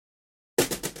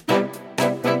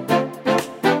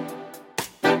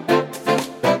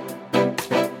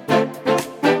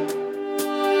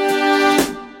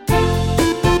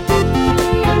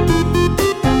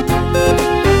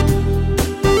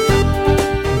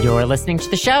You're listening to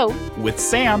the show with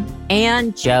Sam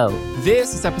and Joe.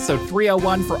 This is episode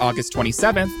 301 for August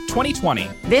 27th, 2020.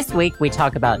 This week we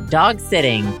talk about dog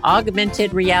sitting,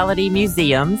 augmented reality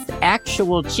museums,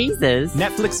 actual cheeses,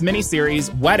 Netflix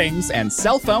miniseries, weddings, and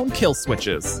cell phone kill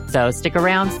switches. So stick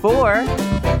around for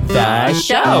the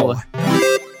show.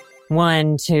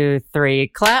 1, 2, 3,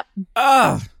 clap.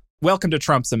 Welcome to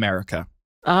Trump's America.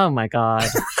 Oh my God.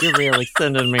 You're really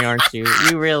sending me, aren't you?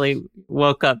 You really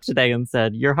woke up today and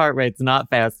said, your heart rate's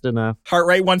not fast enough. Heart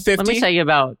rate 150? Let me tell you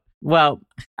about, well,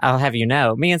 I'll have you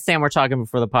know, me and Sam were talking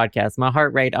before the podcast. My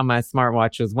heart rate on my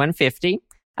smartwatch was 150.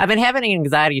 I've been having an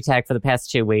anxiety attack for the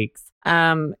past 2 weeks. It's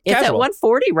at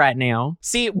 140 right now.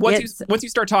 See, once you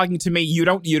start talking to me, you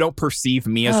don't perceive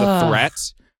me as a threat.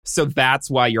 So that's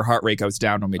why your heart rate goes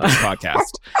down when we do the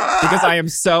podcast. Because I am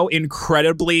so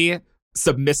incredibly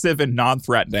submissive and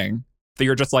non-threatening that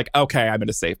you're just like, okay, I'm in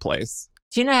a safe place.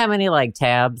 Do you know how many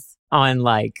tabs on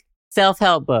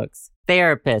self-help books,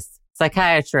 therapists,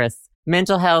 psychiatrists,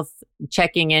 mental health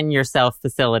checking in yourself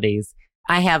facilities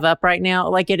I have up right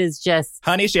now? It is just...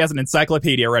 Honey, she has an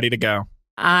encyclopedia ready to go.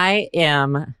 I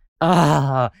am...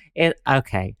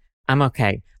 okay. I'm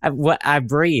okay. I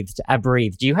breathed.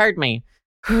 You heard me.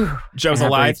 Joe's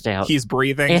alive. He's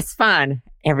breathing. It's fine.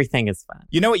 Everything is fine.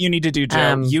 You know what you need to do,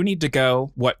 Joe? You need to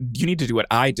do what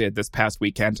I did this past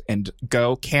weekend and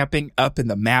go camping up in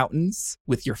the mountains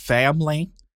with your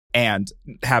family and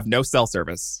have no cell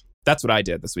service. That's what I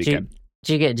did this weekend.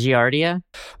 Did you get Giardia?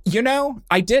 You know,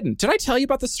 I didn't. Did I tell you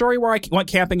about the story where I went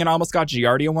camping and almost got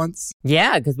Giardia once?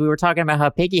 Yeah, because we were talking about how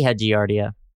Piggy had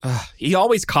Giardia. He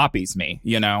always copies me,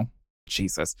 you know?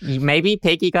 Jesus. Maybe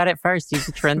Piggy got it first. He's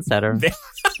a trendsetter.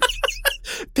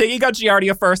 Piggy got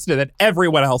Giardia first, and then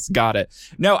everyone else got it.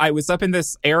 No, I was up in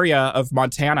this area of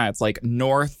Montana. It's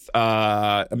north.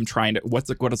 I'm trying to. What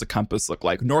does a compass look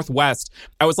like? Northwest.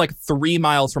 I was 3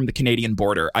 miles from the Canadian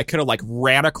border. I could have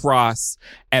ran across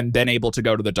and been able to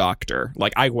go to the doctor.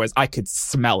 I could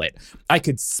smell it. I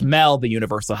could smell the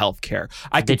universal health care.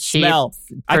 I could smell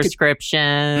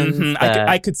prescriptions.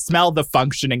 I could smell the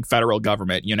functioning federal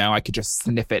government. You know, I could just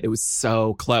sniff it. It was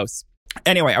so close.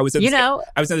 Anyway, I was in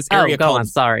this area called... I'm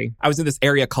sorry. I was in this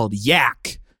area called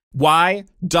Yak. Y-A-A-K.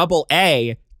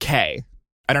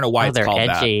 I don't know why it's called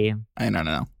edgy. that. I don't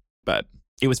know. But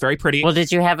it was very pretty. Well,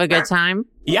 did you have a good time?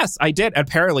 Yes, I did.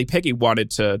 Apparently, Piggy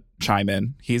wanted to chime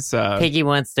in. Piggy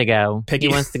wants to go. Piggy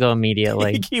wants to go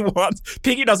immediately.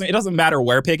 It doesn't matter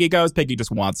where Piggy goes. Piggy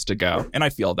just wants to go. And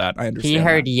I feel that. I understand. He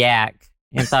heard Yak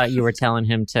and thought you were telling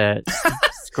him to...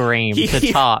 scream,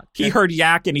 to talk. He heard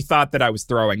Yak and he thought that I was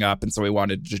throwing up, and so he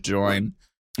wanted to join.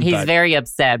 He's very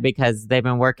upset because they've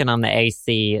been working on the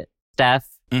AC stuff,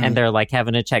 and they're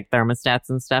having to check thermostats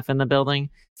and stuff in the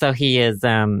building. So he is,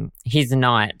 he's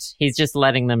not. He's just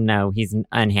letting them know he's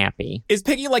unhappy. Is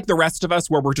Piggy like the rest of us,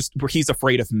 where he's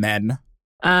afraid of men?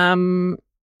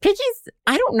 Piggy's,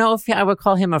 I don't know if I would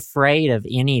call him afraid of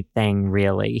anything,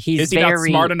 really. Is he not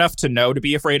smart enough to know to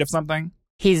be afraid of something?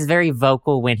 He's very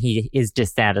vocal when he is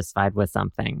dissatisfied with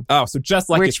something. Oh, so just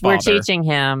like his father. We're teaching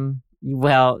him,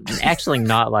 well, actually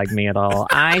not like me at all.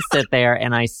 I sit there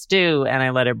and I stew and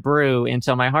I let it brew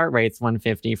until my heart rate's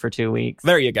 150 for 2 weeks.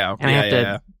 There you go.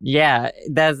 And Yeah.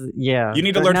 You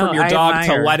need to learn from your dog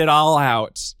to let it all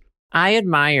out. I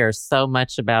admire so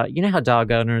much about, you know how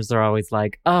dog owners are always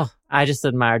like, oh, I just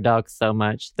admire dogs so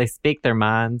much. They speak their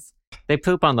minds. They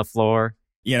poop on the floor.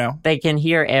 You know, they can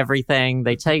hear everything.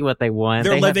 They tell you what they want.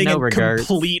 They're living have no in regrets.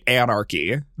 Complete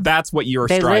anarchy. That's what you're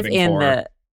striving for.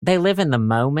 They live in the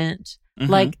moment.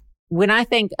 Mm-hmm. When I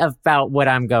think about what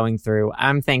I'm going through,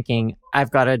 I'm thinking I've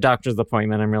got a doctor's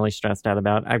appointment I'm really stressed out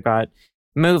about. I've got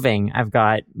moving. I've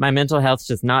got my mental health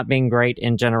just not being great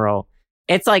in general.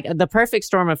 It's the perfect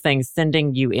storm of things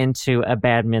sending you into a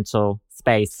bad mental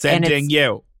space. Sending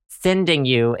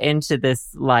you into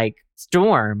this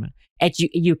storm. And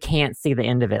you can't see the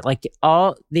end of it.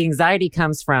 All the anxiety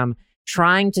comes from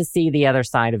trying to see the other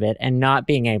side of it and not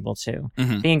being able to.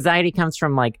 Mm-hmm. The anxiety comes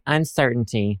from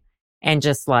uncertainty and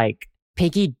just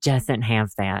Piggy doesn't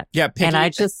have that. Yeah, Piggy. And I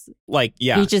just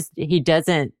he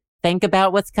doesn't think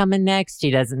about what's coming next. He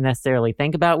doesn't necessarily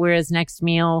think about where his next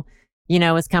meal,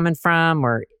 is coming from,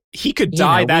 or he could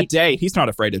die that day. He's not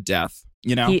afraid of death.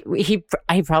 You know, he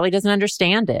probably doesn't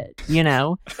understand it.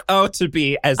 Oh, to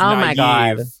be as naive. My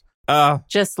God.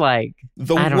 Just the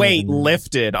weight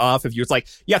lifted off of you.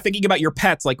 It's thinking about your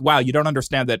pets. Wow, you don't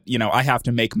understand that, I have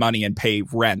to make money and pay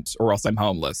rent or else I'm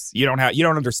homeless. You don't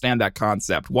understand that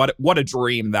concept. What a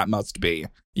dream that must be,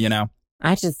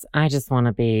 I just want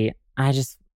to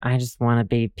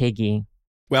be Piggy.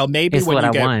 Well, maybe when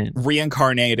you get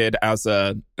reincarnated as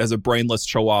a brainless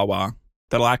chihuahua,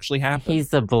 that'll actually happen.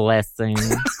 He's a blessing.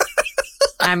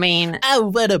 I mean, oh,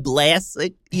 what a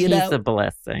blessing! He's a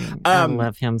blessing. I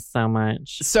love him so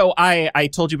much. So I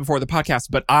told you before the podcast,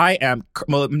 but I am,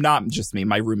 well, not just me,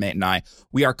 my roommate and I,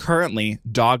 we are currently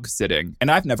dog sitting.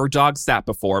 And I've never dog sat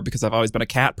before because I've always been a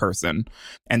cat person.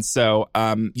 And so,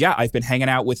 I've been hanging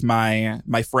out with my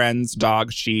friend's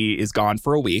dog. She is gone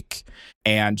for a week.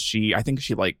 And I think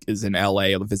she like is in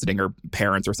LA visiting her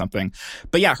parents or something.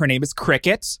 But yeah, her name is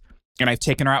Cricket. And I've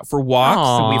taken her out for walks.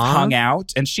 Aww. And we've hung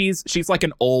out. And she's like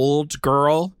an old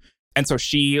girl. And so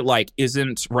she like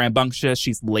isn't rambunctious.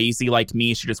 She's lazy like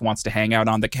me. She just wants to hang out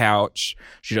on the couch.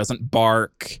 She doesn't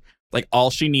bark. Like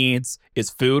all she needs is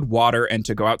food, water, and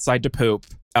to go outside to poop.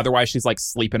 Otherwise, she's like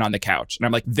sleeping on the couch. And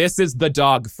I'm like, this is the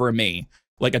dog for me.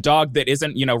 Like a dog that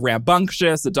isn't,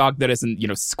 rambunctious, a dog that isn't,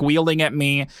 squealing at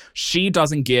me. She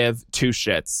doesn't give two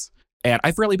shits. And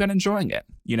I've really been enjoying it,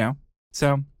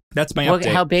 So that's my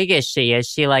update. How big is she? Is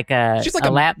she like she's like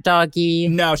a lap doggy?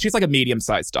 No, she's like a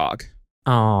medium-sized dog.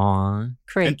 Aw,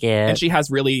 Cricket. And she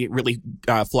has really, really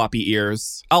floppy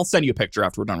ears. I'll send you a picture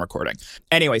after we're done recording.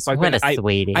 Anyway, so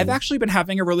sweetie. I've actually been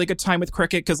having a really good time with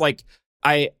Cricket because, like,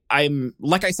 I'm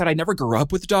like I said, I never grew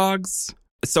up with dogs.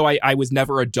 So I was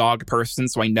never a dog person.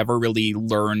 So I never really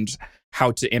learned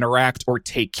how to interact or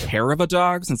take care of a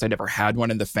dog since I never had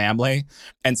one in the family.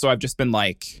 And so I've just been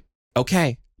like,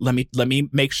 okay, let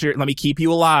me keep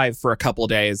you alive for a couple of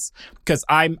days because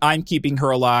I'm keeping her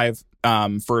alive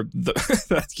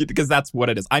because that's what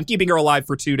it is. I'm keeping her alive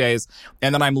for 2 days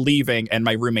and then I'm leaving and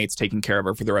my roommate's taking care of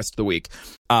her for the rest of the week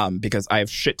because I have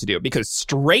shit to do because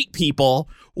straight people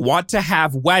want to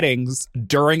have weddings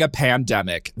during a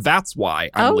pandemic. That's why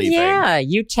I'm leaving. Oh yeah,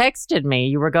 you texted me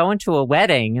you were going to a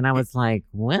wedding and I was like,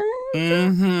 what?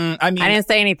 Mm-hmm. I mean, I didn't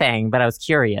say anything, but I was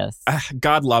curious.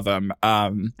 God love him.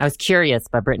 I was curious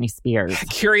about Britney Spears.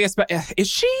 Curious, but is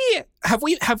she? Have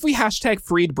we hashtag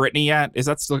freed Britney yet? Is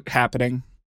that still happening?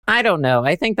 I don't know.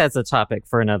 I think that's a topic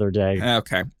for another day.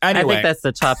 Okay. Anyway, I think that's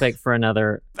the topic for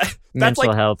another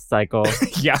mental health cycle.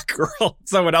 Yeah, girl.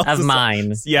 Someone else's of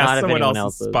mine. Yeah, not someone of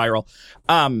else's spiral.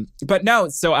 But no.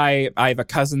 So I have a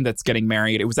cousin that's getting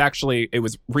married. It was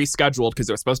rescheduled because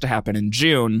it was supposed to happen in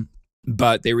June.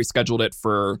 But they rescheduled it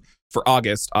for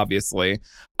August, obviously.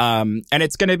 And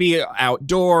it's going to be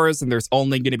outdoors and there's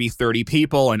only going to be 30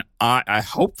 people. And I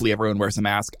hopefully everyone wears a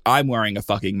mask. I'm wearing a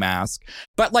fucking mask.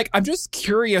 But like, I'm just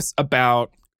curious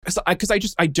about, because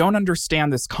I don't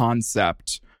understand this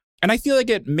concept. And I feel like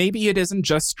maybe it isn't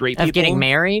just straight people. Of getting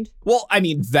married? Well, I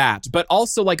mean that, but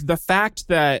also like the fact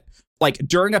that like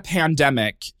during a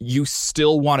pandemic, you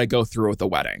still want to go through with a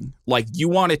wedding. Like you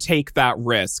want to take that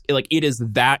risk. Like it is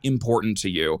that important to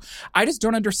you. I just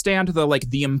don't understand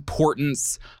the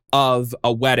importance of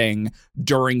a wedding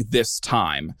during this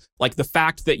time. Like the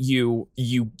fact that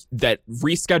that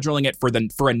rescheduling it for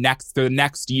the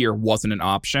next year wasn't an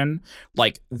option.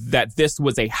 Like that this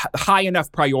was a high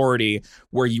enough priority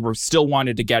where you were still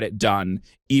wanted to get it done,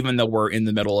 even though we're in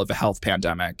the middle of a health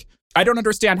pandemic. I don't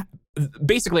understand.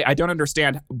 Basically, I don't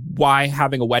understand why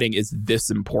having a wedding is this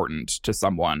important to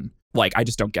someone. Like, I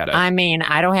just don't get it. I mean,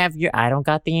 I don't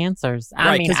got the answers.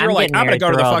 Right, because you're like, I'm going to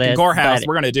go to the fucking Gore house.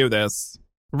 We're going to do this.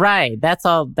 Right. That's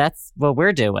what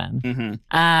we're doing.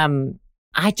 Mm-hmm.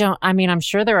 I'm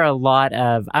sure there are a lot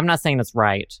of, I'm not saying it's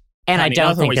right. And I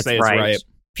don't think it's right.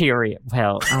 Period.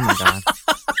 Well, oh my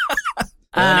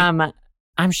God.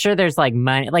 I'm sure there's like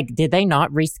money. Like, did they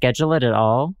not reschedule it at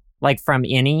all? Like from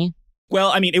any? Well,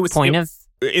 I mean, it was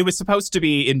supposed to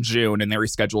be in June and they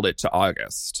rescheduled it to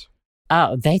August.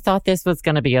 Oh, they thought this was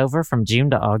going to be over from June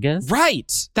to August?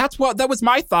 Right. That was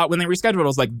my thought when they rescheduled it. I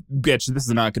was like, bitch, this is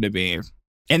not going to be.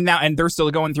 And they're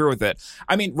still going through with it.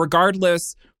 I mean,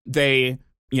 regardless, they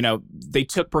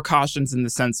took precautions in the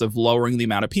sense of lowering the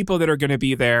amount of people that are going to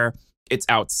be there. It's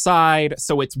outside,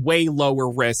 so it's way lower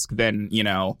risk than,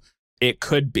 it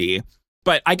could be.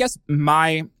 But I guess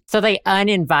So they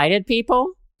uninvited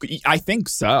people? I think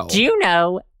so. Do you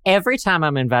know, every time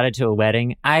I'm invited to a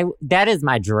wedding, that is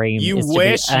my dream. You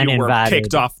wish you were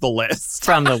kicked off the list.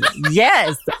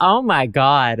 Yes. Oh my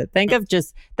God.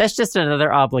 That's just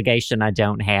another obligation I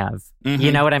don't have. Mm-hmm.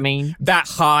 You know what I mean? That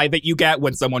high that you get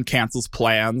when someone cancels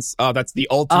plans. Oh, that's the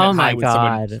ultimate high when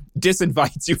someone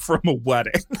disinvites you from a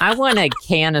wedding. I want a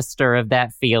canister of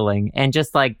that feeling and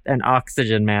just like an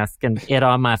oxygen mask and it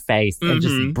on my face and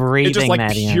just breathing just like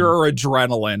that in. Pure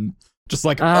adrenaline. Just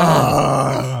like,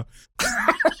 ugh.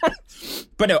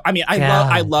 But no, I mean,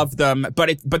 I love them,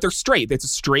 but they're straight. It's a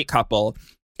straight couple.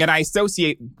 And I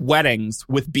associate weddings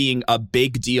with being a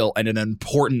big deal and an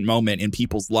important moment in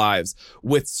people's lives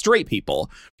with straight people.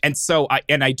 And so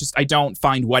I don't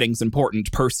find weddings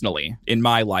important personally in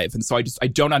my life. And so I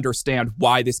don't understand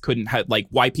why this couldn't have, like,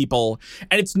 why people,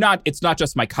 and it's not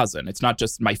just my cousin, it's not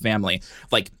just my family.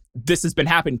 Like, this has been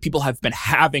happening. People have been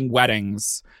having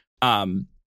weddings,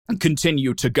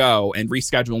 continue to go and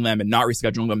reschedule them and not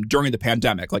reschedule them during the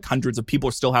pandemic. Like, hundreds of people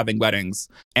are still having weddings.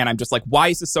 And I'm just like, why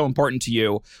is this so important to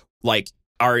you? Like,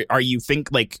 are you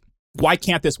why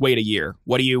can't this wait a year?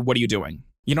 What are you doing?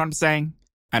 You know what I'm saying?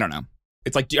 I don't know.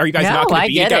 It's like, are you guys not going to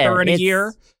be together in a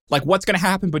year? Like, what's going to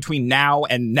happen between now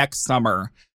and next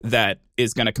summer that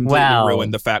is going to completely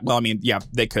ruin the fact? Well, I mean, yeah,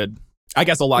 they could. I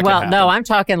guess a lot could happen. Well, no, I'm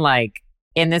talking like,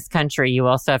 in this country, you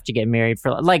also have to get married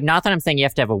for, like, not that I'm saying you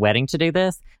have to have a wedding to do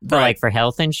this, but like for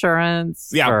health insurance.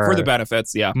 Yeah, for the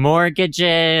benefits, yeah.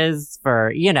 Mortgages,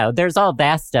 for, there's all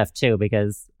that stuff too,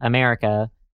 because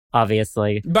America,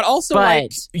 obviously. But also,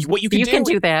 like, what you can do. You can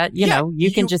do that,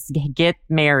 you can just get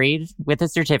married with a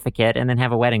certificate and then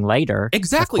have a wedding later.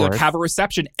 Exactly, like have a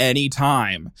reception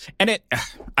anytime. And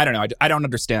I don't know, I don't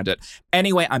understand it.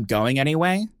 Anyway, I'm going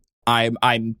anyway. I'm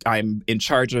in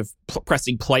charge of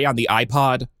pressing play on the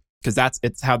iPod because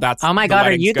it's how that's. Oh my God,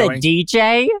 are you going. The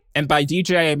DJ? And by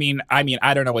DJ, I mean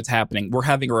I don't know what's happening. We're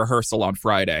having a rehearsal on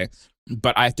Friday,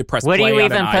 but I have to press. What play do you on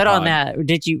even an put iPod. on that?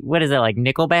 What is it, like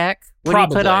Nickelback? What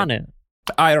Probably. do you put on it?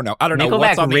 I don't know. Nickelback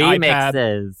what's on the iPad.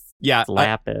 remixes. Yeah,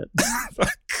 slap it.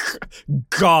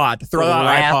 God, throw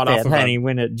that iPod off of honey,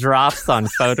 when it drops on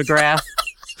Photograph.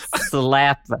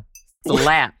 Slap.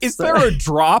 Is there a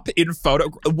drop in photo?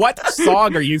 What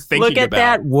song are you thinking about? Look at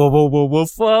that. Whoa, whoa, whoa, whoa,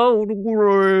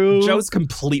 photograph. Joe's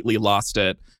completely lost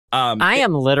it. I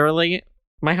am literally,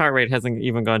 my heart rate hasn't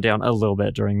even gone down a little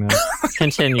bit during this.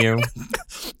 Continue.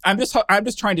 I'm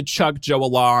just trying to chug Joe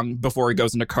along before he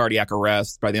goes into cardiac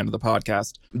arrest by the end of the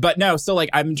podcast. But no, so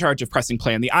like I'm in charge of pressing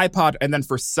play on the iPod. And then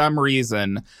for some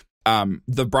reason,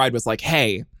 the bride was like,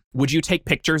 hey, would you take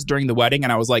pictures during the wedding?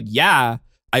 And I was like, yeah,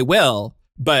 I will.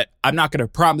 But I'm not going to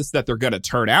promise that they're going to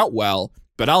turn out well,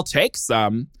 but I'll take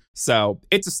some. So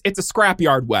it's a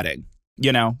scrapyard wedding.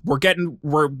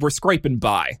 We're scraping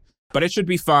by, but it should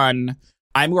be fun.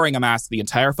 I'm wearing a mask the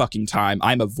entire fucking time.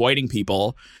 I'm avoiding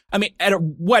people. I mean, at a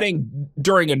wedding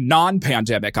during a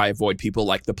non-pandemic, I avoid people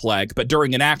like the plague, but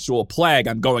during an actual plague,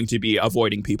 I'm going to be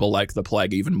avoiding people like the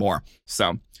plague even more.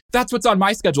 So that's what's on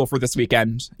my schedule for this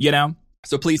weekend,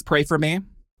 So please pray for me.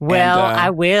 Well,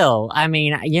 I will. I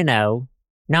mean,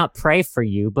 not pray for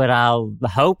you, but I'll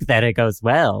hope that it goes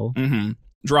well. Mm-hmm.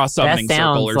 Draw a summoning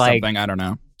circle or something. I don't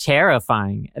know.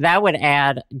 Terrifying. That would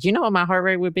add. Do you know what my heart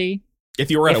rate would be if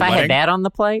you were at a wedding? If I had that on the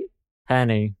plate,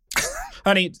 honey.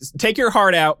 Honey, take your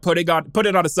heart out, put it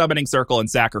on a summoning circle, and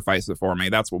sacrifice it for me.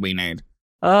 That's what we need.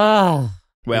 Oh,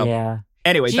 well, yeah.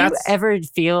 Anyway, do you ever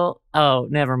feel? Oh,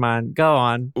 never mind. Go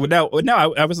on. No,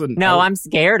 I wasn't. No, I'm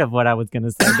scared of what I was going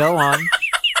to say. Go on.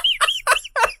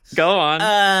 Go on.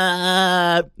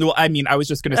 Well, I mean, I was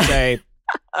just going to say,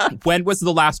 when was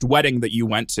the last wedding that you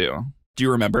went to? Do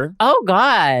you remember? Oh,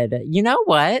 God. You know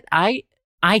what? I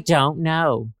don't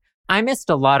know. I missed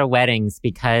a lot of weddings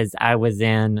because I was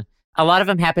in, a lot of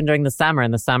them happened during the summer.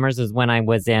 And the summers was when I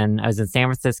was in San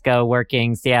Francisco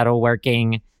working, Seattle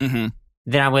working. Mm-hmm.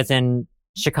 Then I was in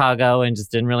Chicago and just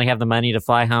didn't really have the money to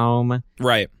fly home.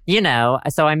 Right.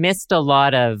 So I missed a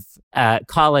lot of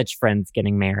college friends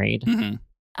getting married. Mm-hmm.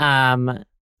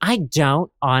 I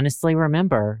don't honestly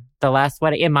remember the last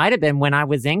wedding. It might have been when I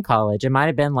was in college. It might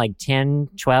have been like 10,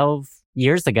 12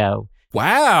 years ago.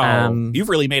 Wow. You've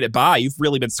really made it by. You've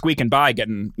really been squeaking by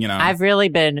getting, I've really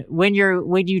been, when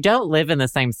you don't live in the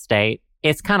same state,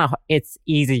 it's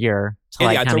easier to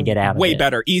kind of get out of it. Way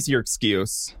better, easier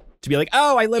excuse to be like,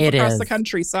 oh, I live across the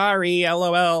country. Sorry,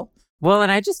 LOL. Well,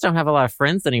 and I just don't have a lot of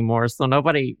friends anymore, so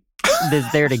nobody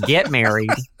is there to get married.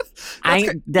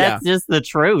 That's just the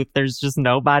truth. There's just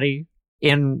nobody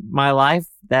in my life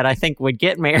that I think would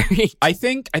get married. I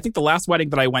think the last wedding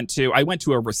that I went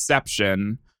to a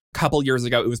reception a couple years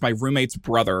ago. It was my roommate's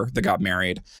brother that got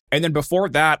married. And then before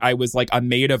that, I was like a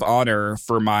maid of honor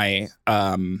for my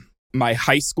my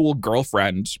high school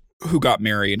girlfriend who got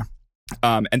married.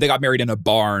 And they got married in a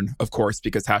barn, of course,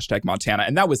 because #Montana.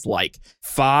 And that was like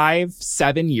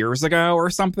 5-7 years ago or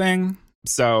something.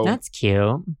 So that's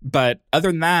cute. But other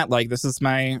than that, like this is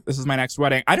my next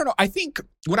wedding. I don't know. I think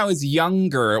when I was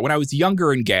younger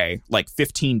and gay, like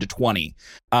 15 to 20,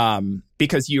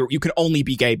 because you can only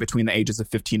be gay between the ages of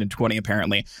 15 and 20,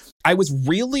 apparently. I was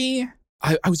really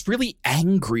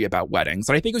angry about weddings.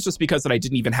 And I think it was just because that I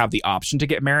didn't even have the option to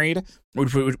get married,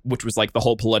 which was like the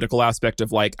whole political aspect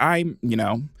of like, I'm,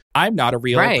 I'm not a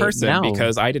real person no.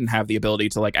 because I didn't have the ability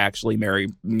to like actually marry,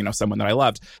 someone that I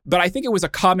loved. But I think it was a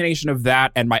combination of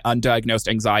that and my undiagnosed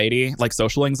anxiety, like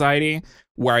social anxiety,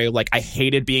 where I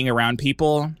hated being around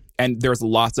people. And there's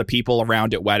lots of people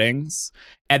around at weddings.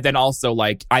 And then also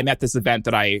like I'm at this event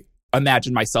that I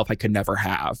imagined myself I could never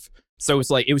have. So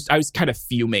I was kind of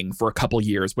fuming for a couple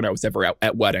years when I was ever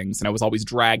at weddings, and I was always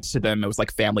dragged to them. It was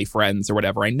like family friends or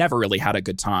whatever. I never really had a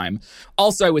good time.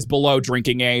 Also, I was below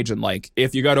drinking age, and like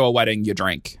if you go to a wedding, you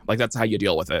drink. Like that's how you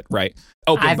deal with it, right?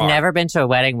 I've never been to a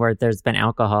wedding where there's been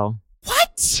alcohol.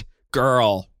 What?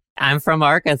 Girl. I'm from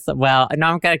Arkansas. Well,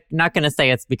 no, I'm not going to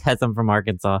say it's because I'm from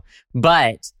Arkansas,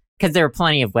 but because there are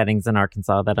plenty of weddings in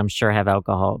Arkansas that I'm sure have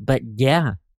alcohol. But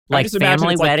yeah. Like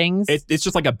family weddings, it's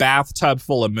just like a bathtub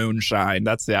full of moonshine.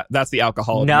 That's the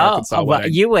alcohol. No, Arkansas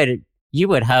wedding. You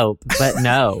would hope, but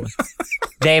no,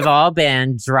 they've all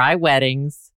been dry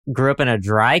weddings. Grew up in a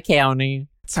dry county.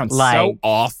 Sounds so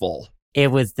awful. It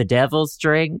was the devil's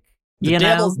drink. The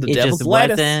devil's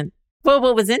lettuce. Wasn't. Well,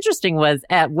 what was interesting was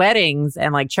at weddings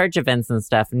and like church events and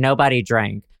stuff, nobody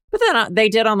drank, but then they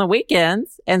did on the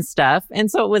weekends and stuff,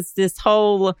 and so it was this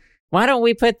whole. Why don't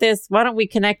we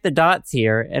connect the dots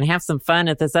here and have some fun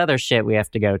at this other shit we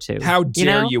have to go to? How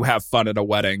dare you have fun at a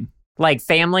wedding? Like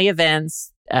family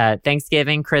events,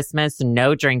 Thanksgiving, Christmas,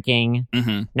 no drinking,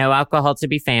 no alcohol to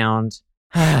be found.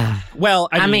 Well,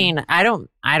 I mean, I don't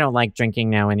like drinking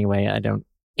now anyway.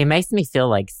 It makes me feel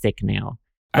like sick now.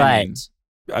 But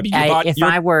if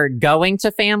I were going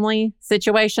to family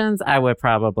situations, I would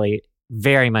probably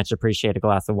very much appreciate a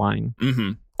glass of wine.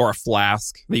 Mm-hmm. Or a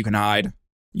flask that you can hide.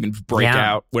 You can break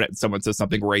out when someone says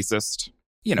something racist.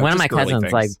 One of my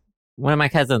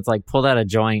cousins pulled out a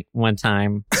joint one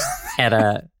time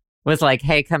was like,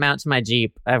 "Hey, come out to my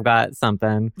Jeep. I've got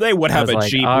something." They would have a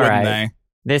Jeep, wouldn't they?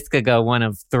 This could go one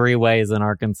of three ways in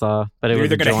Arkansas, but they're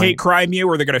either going to hate crime you,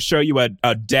 or they're going to show you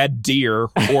a dead deer,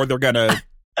 or they're going to.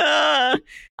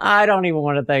 I don't even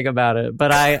want to think about it,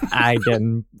 but I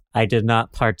did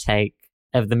not partake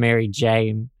of the Mary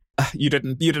Jane. You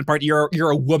didn't part. You're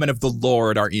a woman of the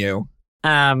Lord, aren't you?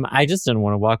 I just didn't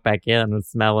want to walk back in and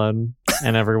smelling,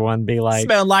 and everyone be like,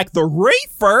 "Smell like the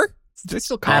reefer." They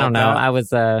still call I don't know.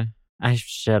 That? I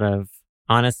should have.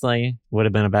 Honestly, would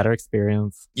have been a better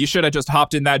experience. You should have just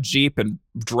hopped in that Jeep and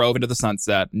drove into the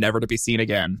sunset, never to be seen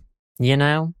again.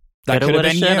 That could have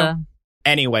been you.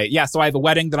 Anyway, yeah. So I have a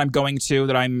wedding that I'm going to,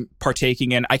 that I'm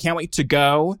partaking in. I can't wait to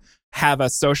go. Have a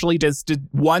socially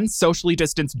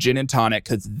distanced gin and tonic,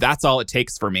 because that's all it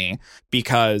takes for me.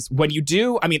 Because when you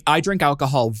do, I drink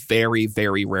alcohol very,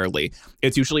 very rarely.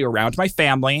 It's usually around my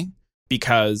family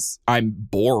because I'm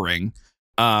boring.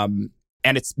 And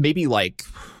it's maybe like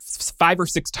 5 or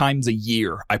 6 times a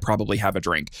year I probably have a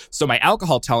drink. So my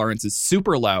alcohol tolerance is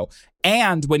super low.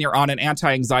 And when you're on an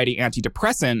anti-anxiety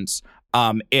antidepressant,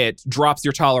 it drops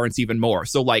your tolerance even more.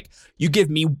 So like you give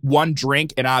me one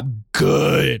drink and I'm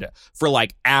good for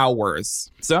like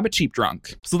hours. So I'm a cheap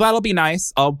drunk. So that'll be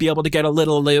nice. I'll be able to get a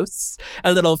little loose,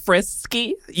 a little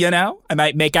frisky, I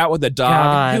might make out with a dog.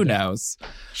 God. Who knows?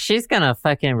 She's gonna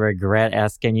fucking regret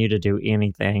asking you to do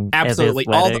anything. Absolutely.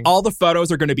 All the photos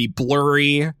are gonna be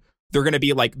blurry. They're going to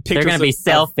be like pictures. They're going to be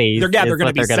selfies. They're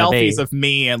going to be selfies of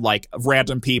me and like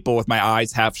random people with my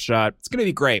eyes half shut. It's going to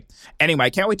be great. Anyway, I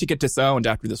can't wait to get disowned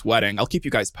after this wedding. I'll keep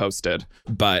you guys posted.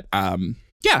 But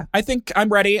yeah, I think I'm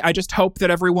ready. I just hope that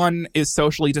everyone is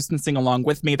socially distancing along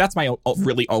with me. That's my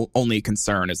really only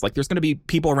concern, is like there's going to be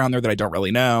people around there that I don't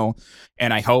really know.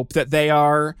 And I hope that they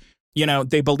are,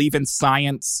 they believe in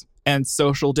science and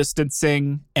social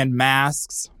distancing and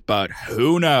masks. But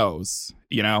who knows?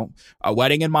 A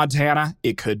wedding in Montana,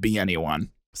 it could be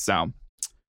anyone. So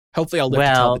hopefully I'll live to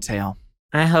tell the tale.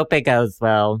 I hope it goes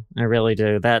well. I really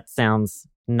do. That sounds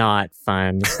not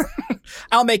fun.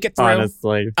 I'll make it through.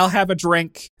 Honestly. I'll have a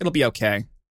drink. It'll be okay.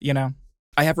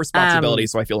 I have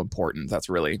responsibilities, so I feel important. That's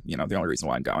really, the only reason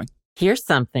why I'm going. Here's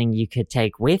something you could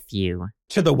take with you.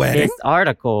 To the wedding? This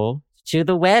article to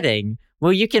the wedding.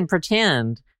 Well, you can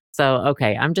pretend. So,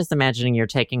 okay, I'm just imagining you're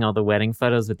taking all the wedding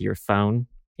photos with your phone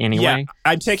anyway. Yeah,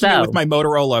 I'm taking it with my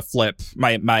Motorola Flip,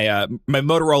 my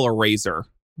Motorola Razr,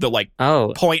 the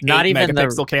 0.8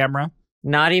 megapixel camera.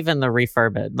 Not even the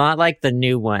refurbished, not like the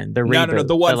new one, the reboot. No,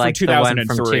 the one from 2003. The one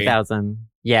from 2000.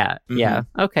 Yeah, yeah.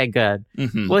 Okay, good.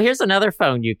 Mm-hmm. Well, here's another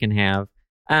phone you can have.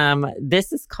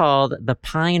 This is called the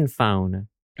Pine phone.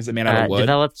 Is it made out of wood?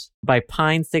 Developed by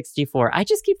Pine 64. I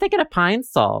just keep thinking of Pine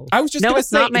Sol. I was just going to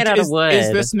say, not made out of wood.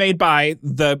 Is this made by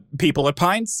the people at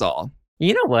Pine Sol?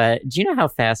 You know what? Do you know how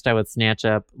fast I would snatch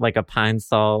up like a Pine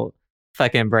Sol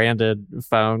fucking branded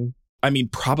phone? I mean,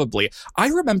 probably. I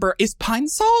remember, is Pine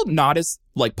Sol not as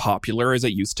like popular as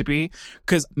it used to be?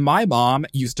 Because my mom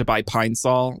used to buy Pine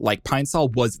Sol. Like, Pine Sol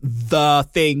was the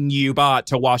thing you bought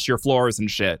to wash your floors and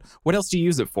shit. What else do you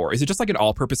use it for? Is it just like an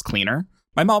all-purpose cleaner?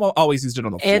 My mom always used it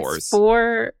on the floors.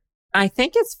 I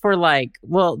think it's for like,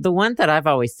 well, the one that I've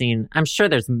always seen, I'm sure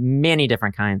there's many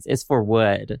different kinds, is for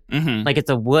wood. Mm-hmm. Like, it's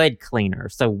a wood cleaner.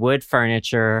 So wood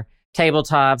furniture,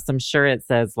 tabletops. I'm sure it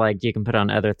says like you can put on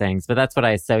other things, but that's what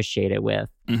I associate it with.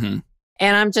 Mm-hmm.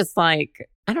 And I'm just like,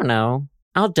 I don't know.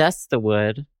 I'll dust the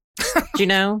wood. Do you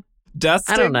know?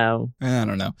 Dusting? I don't know. I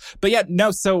don't know. But yeah,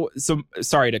 no, so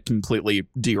sorry to completely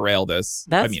derail this.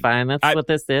 That's fine. That's what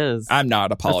this is. I'm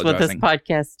not apologizing. That's what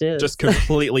this podcast is. Just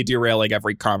completely derailing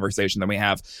every conversation that we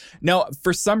have. No,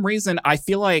 for some reason, I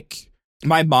feel like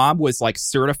my mom was like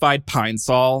certified Pine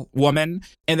Sol woman.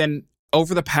 And then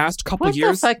over the past couple years.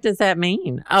 What the fuck does that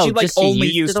mean? Oh, she only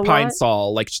used Pine lot?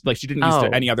 Sol. Like she didn't use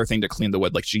any other thing to clean the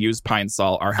wood. Like she used Pine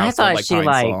Sol. Our house I thought like she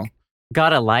Pine Sol.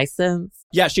 Got a license.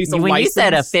 Yeah, she's a when license. You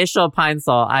said official Pine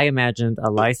Sol, I imagined a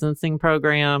licensing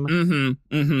program.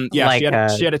 Mm-hmm. Mm-hmm. Yeah, like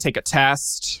she had to take a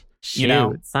test. Shoot, you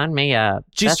know, sign me up.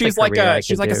 She's like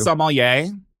a sommelier.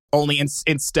 Only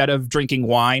instead of drinking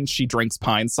wine, she drinks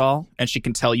Pine Sol, and she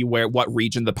can tell you what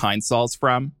region the Pine Sol's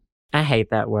from. I hate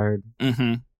that word.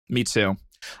 Mm-hmm. Me too.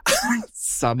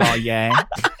 Sommelier.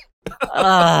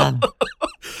 I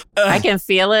can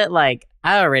feel it. Like,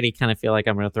 I already kind of feel like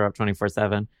I'm going to throw up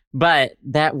 24/7. But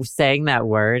saying that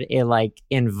word, it like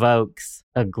invokes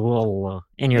a glow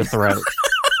in your throat.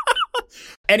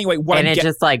 Anyway,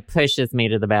 just like pushes me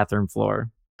to the bathroom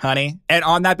floor. Honey, and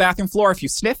on that bathroom floor, if you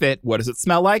sniff it, what does it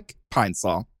smell like? Pine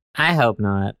Sol. I hope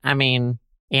not. I mean,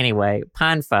 anyway,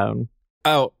 Pine Phone.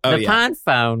 The Pine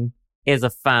Phone is a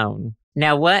phone.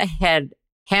 Now, what had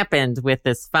happened with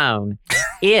this phone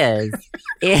is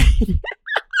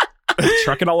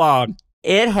trucking along.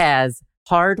 It has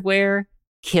hardware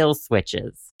kill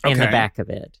switches in the back of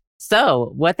it.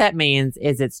 So what that means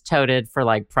is it's toted for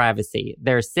like privacy.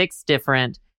 There are 6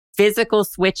 different physical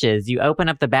switches. You open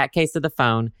up the back case of the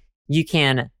phone. You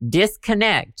can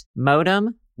disconnect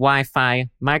modem,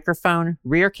 Wi-Fi, microphone,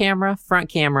 rear camera, front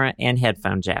camera, and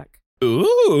headphone jack.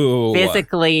 Ooh.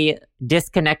 Physically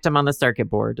disconnect them on the circuit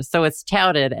board. So it's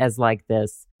touted as like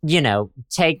this,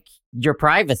 take your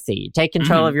privacy, take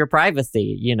control of your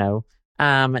privacy,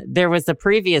 There was a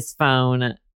previous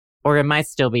phone, or it might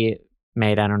still be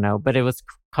made, I don't know, but it was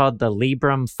called the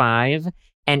Librem 5,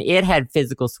 and it had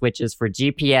physical switches for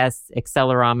GPS,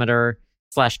 accelerometer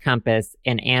 / compass,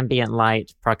 and ambient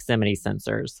light proximity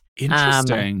sensors.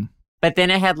 Interesting. But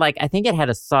then it had I think it had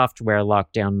a software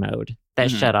lockdown mode that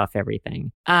shut off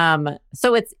everything.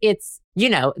 So it's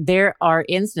there are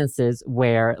instances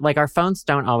where our phones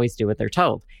don't always do what they're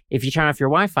told. If you turn off your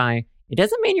Wi-Fi, it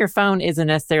doesn't mean your phone isn't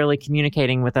necessarily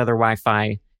communicating with other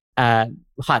Wi-Fi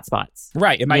hotspots.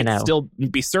 Right. It might still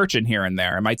be searching here and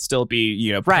there. It might still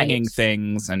be, pinging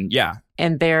things and yeah.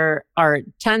 And there are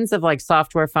tons of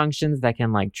software functions that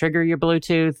can trigger your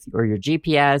Bluetooth or your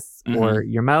GPS or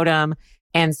your modem.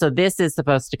 And so this is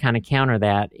supposed to kind of counter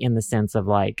that in the sense of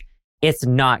it's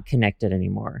not connected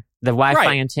anymore. The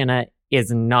Wi-Fi antenna is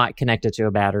not connected to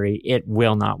a battery. It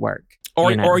will not work.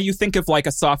 Or you think of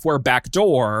a software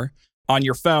backdoor on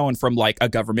your phone from a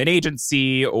government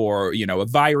agency or, a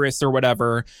virus or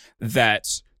whatever that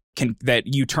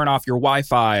you turn off your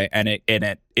Wi-Fi and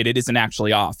it isn't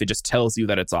actually off. It just tells you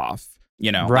that it's off.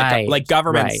 Right.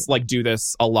 Governments do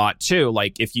this a lot too.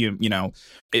 If you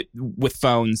with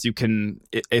phones, you can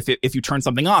if you turn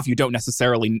something off, you don't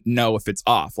necessarily know if it's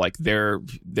off. There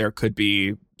could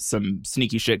be some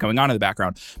sneaky shit going on in the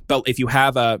background. But if you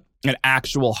have an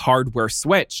actual hardware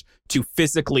switch to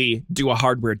physically do a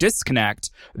hardware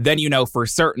disconnect, then you know for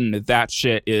certain that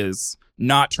shit is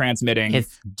not transmitting.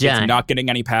 It's not getting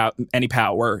any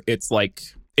power. It's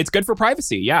it's good for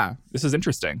privacy. Yeah, this is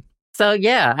interesting. So,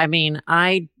 yeah, I mean,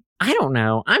 I don't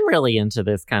know. I'm really into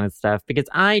this kind of stuff because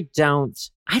I don't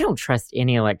trust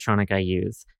any electronic I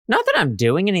use. Not that I'm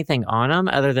doing anything on them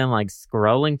other than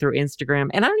scrolling through Instagram.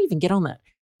 And I don't even get on that.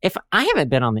 If I haven't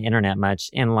been on the internet much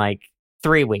in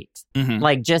 3 weeks,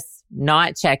 just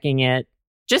not checking it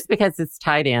just because it's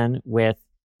tied in with,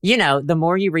 the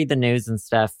more you read the news and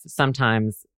stuff,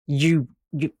 sometimes you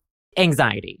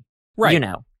anxiety, right.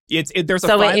 There's a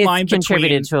fine line between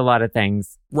contributed to a lot of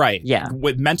things. Right. Yeah.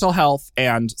 With mental health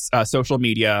and social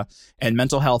media and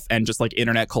mental health and just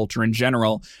internet culture in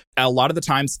general, a lot of the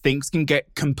times things can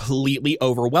get completely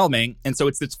overwhelming. And so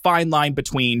it's this fine line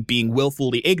between being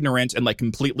willfully ignorant and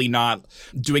completely not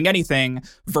doing anything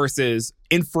versus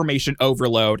information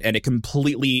overload, and it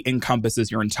completely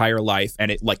encompasses your entire life and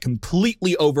it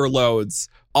completely overloads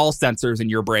all sensors in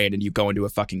your brain and you go into a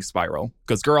fucking spiral.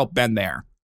 Because, girl, been there.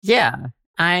 Yeah.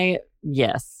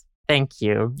 Yes. Thank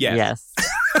you. Yes.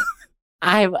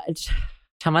 I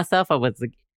tell myself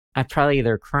I'd probably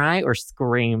either cry or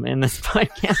scream in this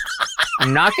podcast.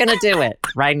 I'm not going to do it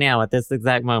right now at this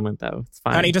exact moment, though. It's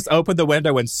fine. Honey, just open the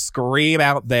window and scream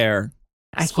out there.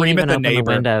 I Scream can't even at the open neighbor.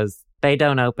 the windows. They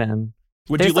don't open.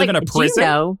 Would you live in a prison? Do you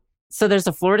know? So there's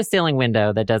a floor to ceiling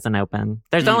window that doesn't open.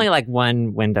 There's only like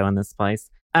one window in this place.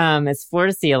 It's floor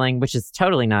to ceiling, which is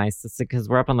totally nice because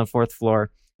we're up on the 4th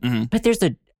floor. Mm-hmm. But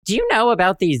do you know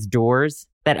about these doors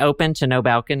that open to no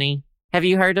balcony? Have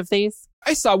you heard of these?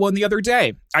 I saw one the other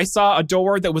day. I saw a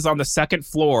door that was on the 2nd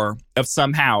floor of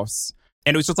some house.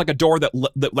 And it was just like a door that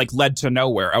led to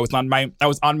nowhere. I was on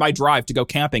my drive to go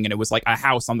camping, and it was like a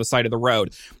house on the side of the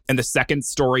road. And the 2nd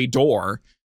story door,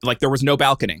 like there was no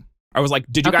balcony. I was like,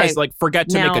 did you guys like forget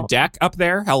to make a deck up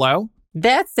there? Hello?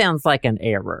 That sounds like an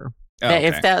error. Okay.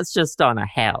 If that's just on a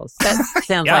house, that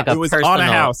sounds yeah, like a it was personal on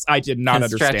a house. I did not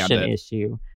understand construction it.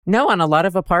 issue. No, on a lot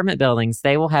of apartment buildings,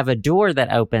 they will have a door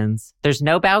that opens. There's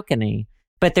no balcony,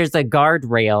 but there's a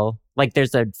guardrail. Like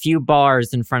there's a few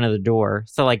bars in front of the door.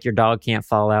 So like your dog can't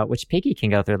fall out, which Piggy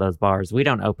can go through those bars. We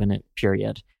don't open it,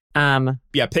 period.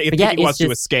 If Piggy wants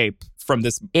to escape from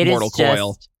this mortal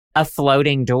coil. Just a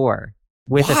floating door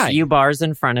with a few bars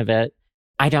in front of it.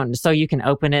 So you can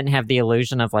open it and have the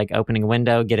illusion of like opening a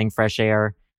window, getting fresh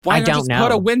air. Why not just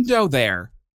put a window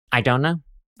there? I don't know.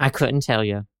 I couldn't tell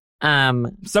you.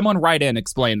 Someone write in,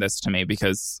 explain this to me,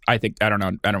 because I don't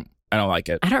know. I don't like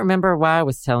it. I don't remember why I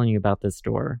was telling you about this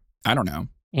door. I don't know.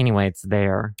 Anyway, it's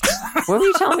there. What were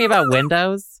you telling me about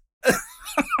windows?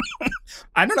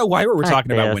 I don't know why we were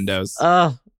talking about windows.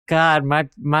 Oh, God.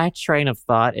 My train of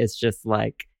thought is just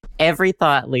like every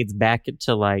thought leads back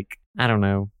to like, I don't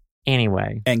know.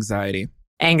 Anyway. Anxiety.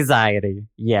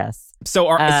 Yes. So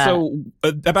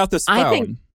about this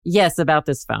phone. Yes, about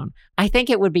this phone. I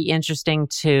think it would be interesting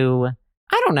to,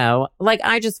 I don't know, like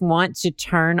I just want to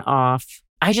turn off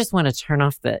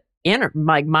the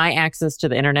my access to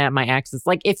the internet, my access.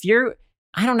 Like if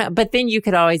I don't know, but then you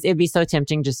could always, it'd be so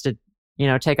tempting just to,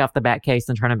 take off the back case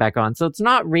and turn it back on. So it's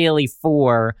not really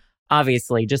for,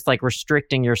 obviously, just like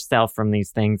restricting yourself from these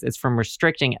things. It's from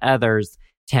restricting others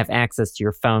to have access to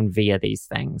your phone via these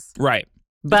things. Right.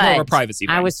 But more of a privacy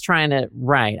thing. I was trying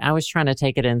to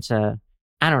take it into,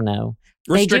 I don't know. Restrict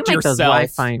they do make yourself. Those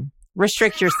Wi-Fi.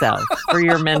 Restrict yourself for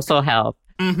your mental health.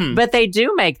 Mm-hmm. But they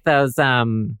do make those, oh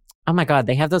my God,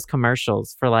 they have those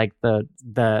commercials for like the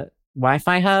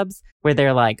Wi-Fi hubs where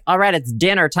they're like, all right, it's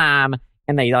dinner time.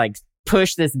 And they like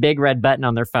push this big red button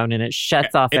on their phone and it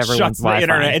shuts off everyone's Wi-Fi. The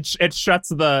internet. It shuts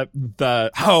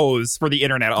the hose for the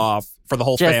internet off for the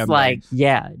whole family.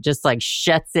 Just like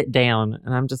shuts it down.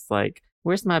 And I'm just like,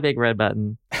 where's my big red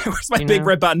button? Where's my big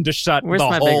red button to shut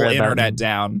the whole internet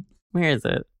down? Where is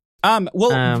it?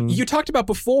 You talked about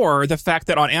before the fact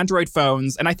that on Android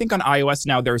phones, and I think on iOS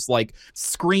now, there's like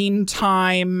screen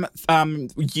time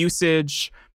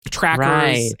usage trackers,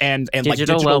 right. and like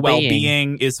digital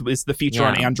well-being is the feature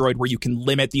on Android where you can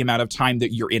limit the amount of time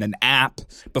that you're in an app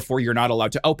before you're not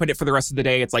allowed to open it for the rest of the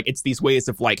day. It's like it's these ways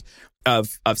of like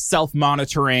of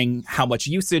self-monitoring how much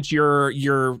usage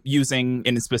you're using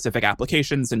in specific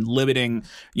applications and limiting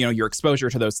your exposure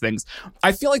to those things.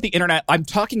 I feel like the internet, I'm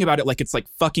talking about it like it's like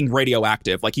fucking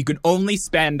radioactive. Like you can only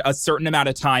spend a certain amount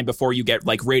of time before you get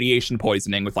like radiation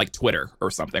poisoning with like Twitter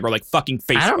or something, or like fucking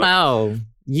Facebook. I don't know.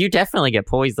 You definitely get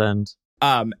poisoned.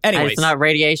 Anyways. It's not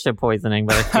radiation poisoning,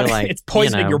 but I feel like it's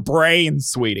poisoning your brain,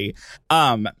 sweetie.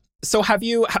 So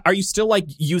are you still like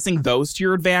using those to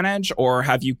your advantage, or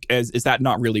is that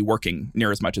not really working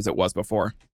near as much as it was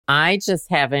before? I just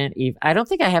haven't I don't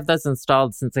think I have those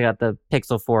installed since I got the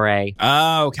Pixel 4a.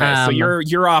 Oh, okay. So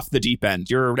you're off the deep end.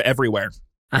 You're everywhere.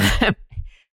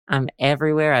 I'm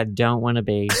everywhere I don't want to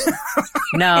be.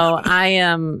 No, I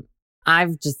am.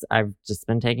 I've just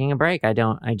been taking a break. I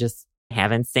just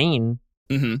haven't seen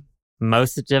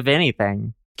most of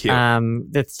anything. Cute.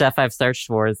 The stuff I've searched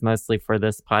for is mostly for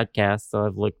this podcast. So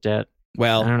I've looked at, I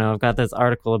don't know. I've got this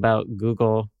article about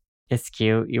Google. It's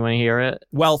cute. You want to hear it?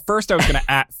 Well, first I was going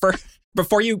to ask,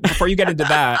 before you get into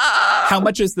that, how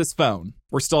much is this phone?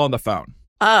 We're still on the phone.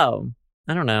 Oh,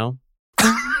 I don't know.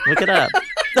 Look it up.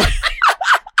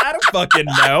 I don't fucking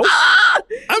know.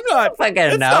 I'm not.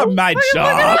 That's not my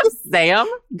job. Sam,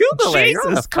 Google it. Jesus You're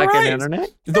on the Christ. fucking internet.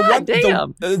 It's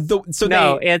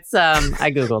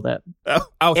I Googled it.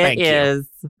 Oh, thank you. It is,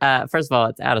 first of all,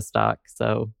 it's out of stock.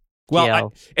 So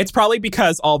Well, it's probably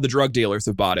because all the drug dealers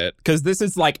have bought it, because this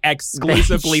is like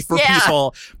exclusively for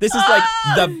people. This is like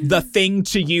the thing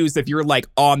to use if you're like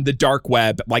on the dark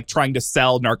web, like trying to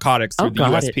sell narcotics through the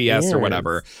USPS or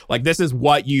whatever. Like this is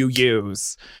what you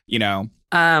use, you know.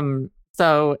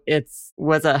 So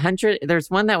was 100. There's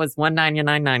one that was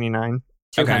 $199.99,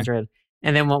 200. Okay.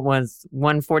 And then what was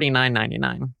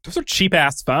 $149.99. Those are cheap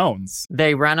ass phones.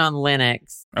 They run on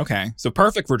Linux. Okay, so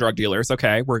perfect for drug dealers. Okay,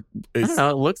 I don't know.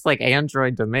 It looks like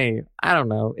Android to me. I don't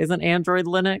know. Isn't Android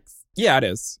Linux? Yeah, it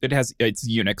is. It's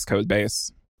Unix code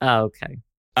base. Oh, okay.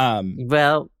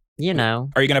 Well, you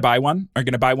know. Are you gonna buy one? Are you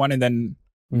gonna buy one and then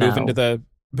move into the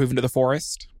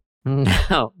forest?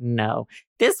 No.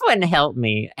 This wouldn't help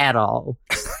me at all.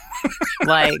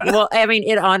 I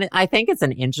mean, I think it's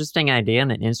an interesting idea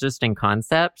and an interesting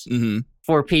concept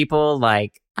for people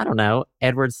like, I don't know,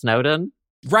 Edward Snowden.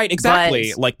 Right,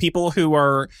 exactly. Like people who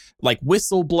are like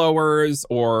whistleblowers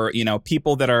or, you know,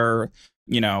 people that are,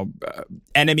 you know,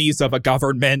 enemies of a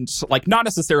government, like not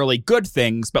necessarily good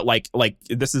things, but like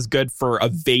this is good for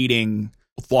evading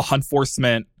law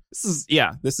enforcement. It's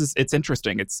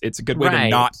interesting. It's a good way to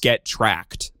not get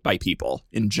tracked by people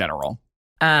in general.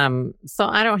 So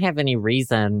I don't have any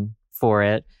reason for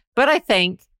it, but I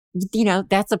think, you know,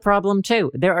 that's a problem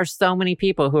too. There are so many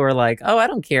people who are like, oh, I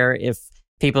don't care if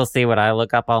people see what I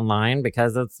look up online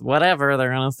because it's whatever.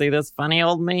 They're going to see this funny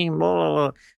old meme, blah, blah,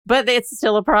 blah. But it's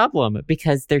still a problem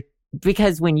because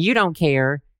when you don't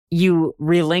care, you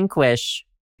relinquish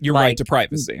your right to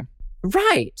privacy.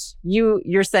 Right.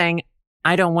 You're saying,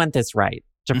 I don't want this right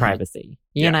to privacy,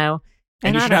 you know?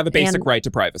 And you should have a basic right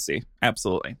to privacy.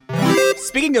 Absolutely.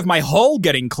 Speaking of my hole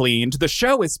getting cleaned, the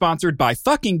show is sponsored by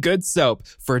Fucking Good Soap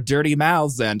for dirty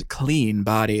mouths and clean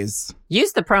bodies.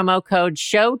 Use the promo code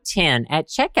SHOW10 at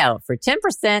checkout for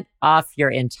 10% off your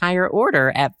entire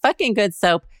order at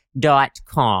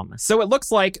fuckinggoodsoap.com. So it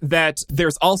looks like that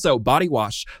there's also body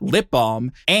wash, lip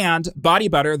balm, and body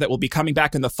butter that will be coming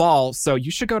back in the fall. So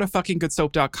you should go to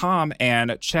fuckinggoodsoap.com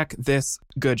and check this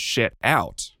good shit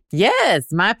out.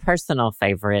 Yes, my personal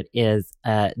favorite is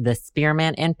the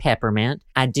spearmint and peppermint.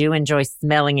 I do enjoy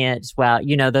smelling it. Well,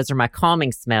 you know, those are my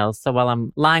calming smells. So while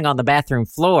I'm lying on the bathroom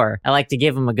floor, I like to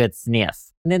give them a good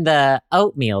sniff. And then the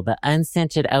oatmeal, the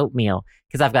unscented oatmeal,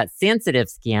 because I've got sensitive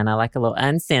skin. I like a little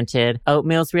unscented.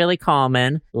 Oatmeal's really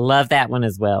calming. Love that one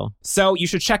as well. So you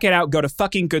should check it out. Go to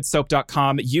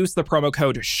fuckinggoodsoap.com. Use the promo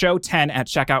code SHOW10 at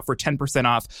checkout for 10%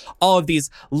 off all of these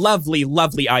lovely,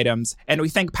 lovely items. And we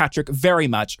thank Patrick very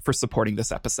much for supporting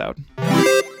this episode.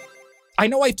 I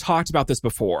know I've talked about this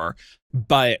before,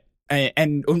 but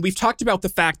and we've talked about the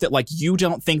fact that like you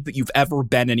don't think that you've ever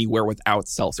been anywhere without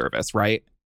cell service, right?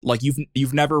 Like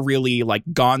you've never really like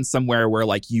gone somewhere where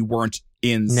like you weren't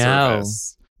in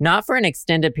service. Not for an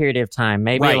extended period of time.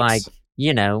 Maybe like,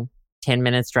 you know, 10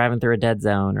 minutes driving through a dead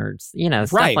zone or, you know,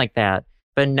 stuff like that.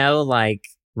 But no like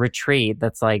retreat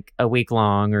that's like a week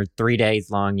long or 3 days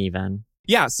long even.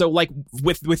 Yeah. So like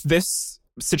with this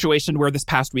situation where this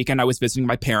past weekend I was visiting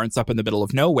my parents up in the middle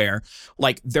of nowhere,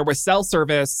 like there was cell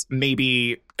service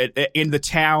maybe in the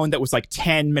town that was like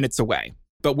 10 minutes away.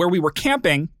 But where we were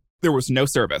camping, there was no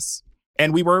service.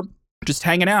 And we were just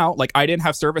hanging out. Like I didn't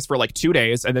have service for like 2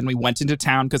 days. And then we went into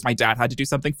town because my dad had to do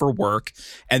something for work.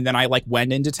 And then I like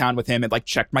went into town with him and like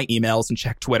checked my emails and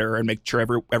checked Twitter and make sure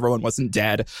everyone wasn't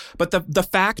dead. But the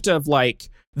fact of like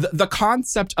the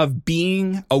concept of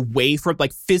being away from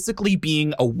like physically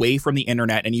being away from the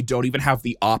internet and you don't even have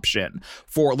the option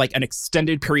for like an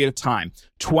extended period of time,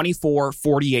 24,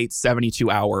 48,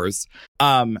 72 hours.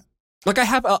 Like I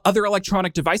have other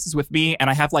electronic devices with me and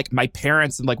I have like my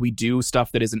parents and like we do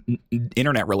stuff that isn't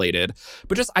internet related,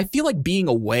 but just I feel like being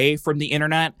away from the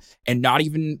internet and not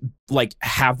even like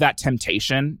have that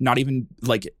temptation, not even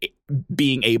like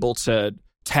being able to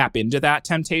tap into that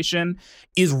temptation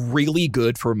is really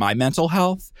good for my mental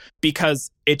health because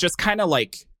it just kind of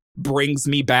like brings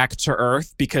me back to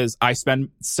earth because I spend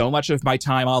so much of my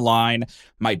time online.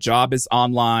 My job is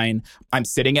online. I'm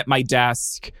sitting at my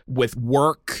desk with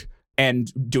work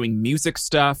and doing music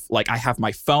stuff. Like I have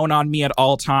my phone on me at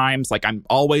all times. Like I'm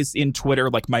always in Twitter.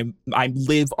 Like I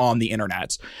live on the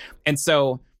internet. And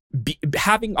so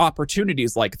having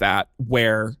opportunities like that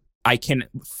where I can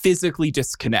physically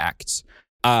disconnect,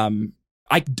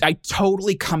 I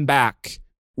totally come back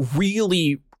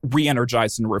really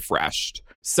re-energized and refreshed.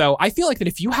 So I feel like that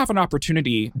if you have an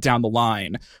opportunity down the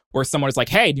line where someone is like,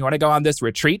 hey, do you want to go on this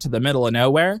retreat to the middle of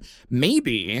nowhere?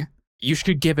 Maybe you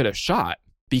should give it a shot.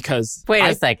 Because wait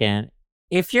a second.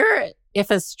 If you're if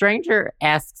a stranger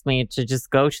asks me to just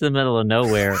go to the middle of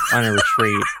nowhere on a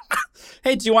retreat,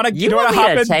 hey, do you want to want hop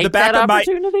to in take the back that of my?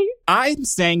 opportunity? I'm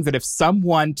saying that if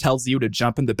someone tells you to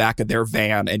jump in the back of their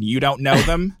van and you don't know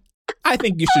them, I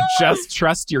think you should just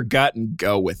trust your gut and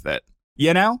go with it.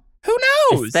 You know? Who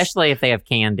knows? Especially if they have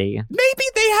candy. Maybe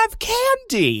they have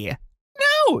candy. Who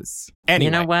knows? Anyway,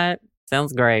 You know what?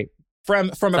 Sounds great. From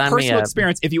a Sign me personal up.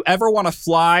 experience, if you ever want to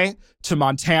fly to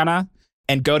Montana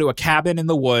and go to a cabin in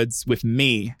the woods with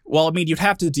me, well, I mean, you'd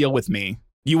have to deal with me.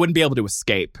 You wouldn't be able to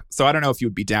escape. So I don't know if you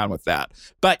would be down with that.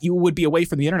 But you would be away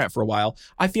from the internet for a while.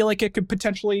 I feel like it could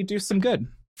potentially do some good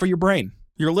for your brain,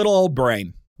 your little old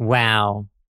brain. Wow.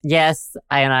 Yes,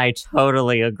 and I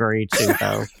totally agree too,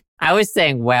 though. I was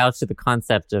saying wow to the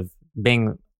concept of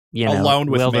being,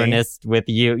 Alone with me. wilderness with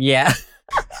you. Yeah.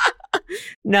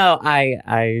 No,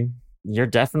 you're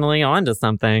definitely onto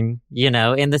something,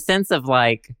 in the sense of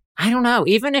like, I don't know,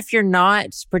 even if you're not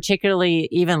particularly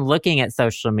even looking at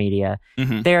social media,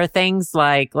 Mhm. there are things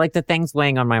like the things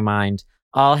weighing on my mind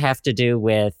all have to do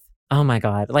with, oh my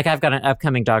God, like I've got an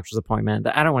upcoming doctor's appointment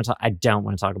that I don't want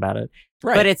to talk about it,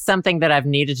 Right. but it's something that I've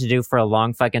needed to do for a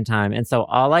long fucking time. And so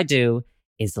all I do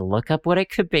is look up what it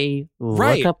could be,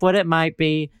 Right. look up what it might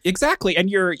be. Exactly. And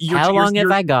you're How long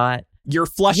have I got? You're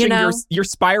flushing, You know? you're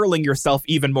spiraling yourself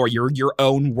even more. You're your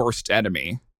own worst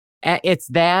enemy. It's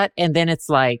that. And then it's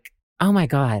like, oh my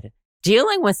God,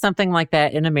 dealing with something like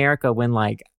that in America when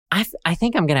like, I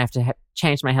think I'm going to have to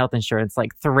change my health insurance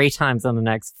like 3 times in the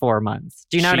next 4 months.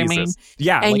 Do you know what I mean? Jesus.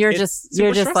 Yeah. And like, you're it's just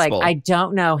super like, stressful. I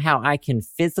don't know how I can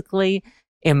physically,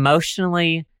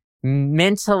 emotionally,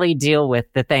 mentally deal with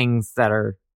the things that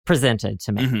are presented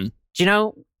to me. Mhm. Do you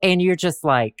know? And you're just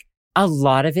like, a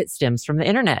lot of it stems from the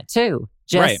internet too.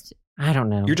 Just, I don't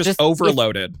know. You're just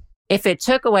overloaded. If it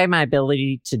took away my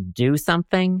ability to do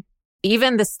something,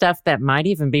 even the stuff that might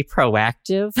even be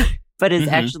proactive, but is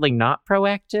Mhm. actually not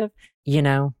proactive,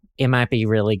 it might be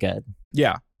really good.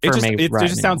 Yeah. For It me just right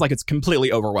sounds now. like it's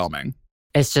completely overwhelming.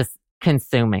 It's just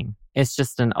consuming. It's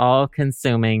just an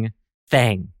all-consuming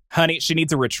thing. Honey, she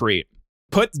needs a retreat.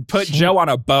 Put She- Joe on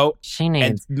a boat She and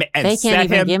needs. and They set can't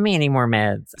even him. give me any more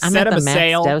meds. I'm set at him the a max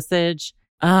sail. dosage.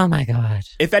 Oh my God.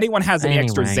 If anyone has any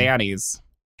extra Anyway. Xannies,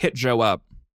 hit Joe up.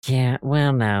 Yeah.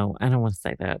 Well, no, I don't want to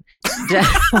say that.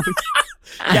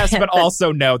 Yes, but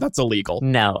also no, that's illegal.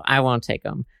 No, I won't take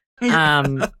them.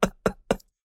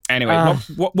 Anyway, Ugh.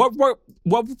 what were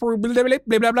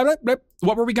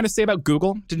we going to say about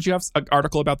Google? Didn't you have an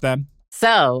article about them?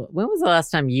 So, when was the last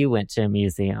time you went to a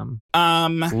museum?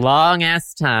 Long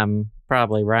ass time,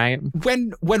 probably, right?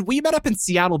 When we met up in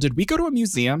Seattle, did we go to a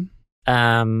museum?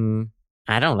 I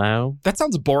don't know. That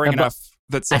sounds boring But enough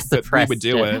that I we suppressed would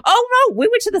do it. Oh no, we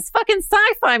went to this fucking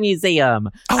sci-fi museum.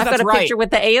 Oh, I've that's got a right. picture with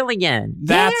the alien.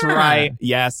 That's Yeah. right.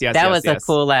 Yes. That was yes. a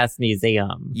cool ass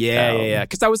museum. Yeah, So, yeah.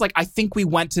 Because I was like, I think we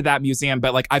went to that museum,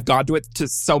 but like I've gone to it to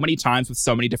so many times with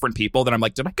so many different people that I'm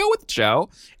like, did I go with Joe?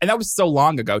 And that was so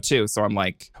long ago too. So I'm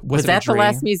like, Was it a that the dream?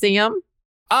 last museum?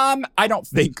 I don't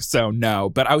think so, no.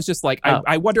 But I was just like, Oh.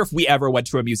 I wonder if we ever went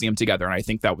to a museum together. And I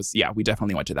think that was, we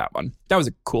definitely went to that one. That was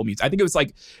a cool museum. I think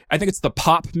it's the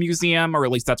Pop Museum, or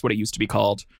at least that's what it used to be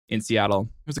called in Seattle.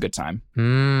 It was a good time.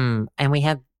 And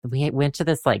we went to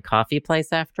this like coffee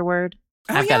place afterward.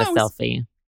 Oh, I've got a it was- selfie.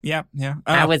 Yeah.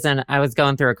 I was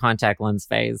going through a contact lens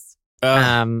phase.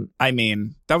 I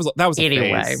mean, that was a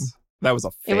Anyway. phase. That was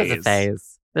a phase. It was a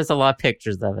phase. There's a lot of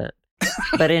pictures of it.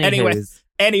 But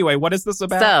Anyway, what is this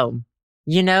about? So,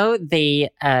 the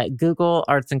Google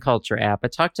Arts and Culture app, I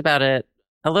talked about it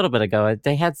a little bit ago.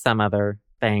 They had some other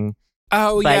thing.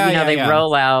 Oh, But, yeah, they yeah.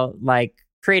 roll out like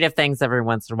creative things every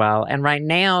once in a while. And right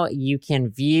now you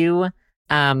can view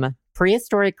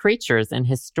prehistoric creatures and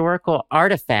historical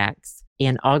artifacts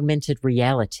in augmented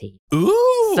reality.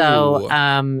 Ooh. So,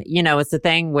 it's a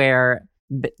thing where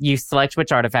you select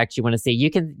which artifacts you want to see.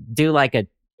 You can do it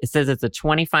says it's a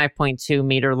 25.2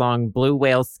 meter long blue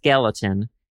whale skeleton,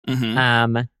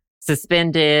 Mhm.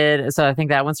 suspended. So I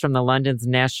think that one's from the London's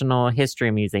National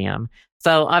History Museum.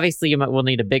 So obviously you will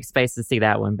need a big space to see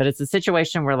that one. But it's a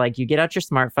situation where like you get out your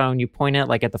smartphone, you point it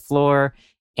like at the floor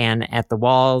and at the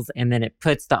walls, and then it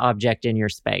puts the object in your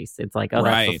space. It's like, oh,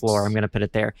 that's the Right. floor. I'm going to put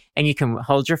it there. And you can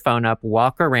hold your phone up,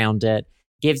 walk around it,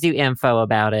 gives you info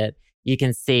about it. You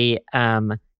can see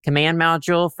command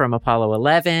module from Apollo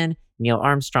 11, Neil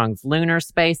Armstrong's lunar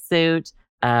spacesuit.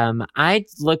 I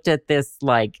looked at this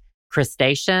like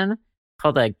crustacean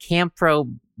called a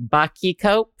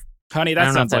Camprobachycope. Honey, I that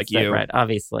don't know sounds if like that's said you. right,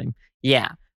 obviously. Yeah.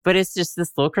 But it's just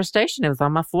this little crustacean. It was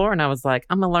on my floor, and I was like,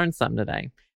 I'm going to learn something today.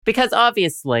 Because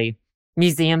obviously,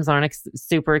 museums aren't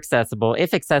super accessible,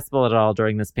 if accessible at all,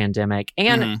 during this pandemic.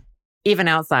 And Mhm. even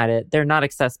outside it, they're not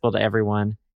accessible to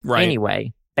everyone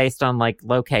anyway, based on like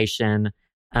location,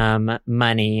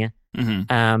 money.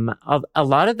 A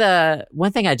lot of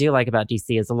one thing I do like about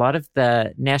DC is a lot of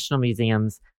the national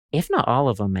museums, if not all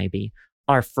of them maybe,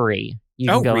 are free. You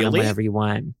can go in whenever you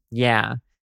want. Yeah.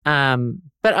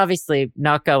 But obviously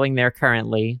not going there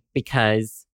currently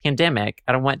because pandemic.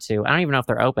 I don't want to. I don't even know if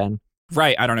they're open.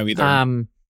 Right. I don't know either.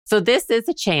 So this is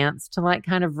a chance to like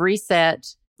kind of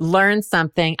reset, learn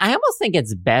something. I almost think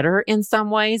it's better in some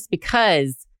ways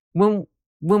because when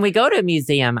we go to a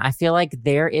museum, I feel like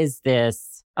there is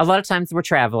this, a lot of times we're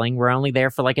traveling. We're only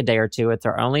there for like a day or two. It's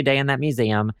our only day in that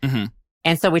museum.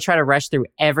 And so we try to rush through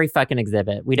every fucking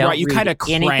exhibit. We don't read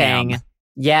anything.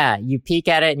 Yeah, you peek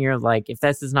at it and you're like, if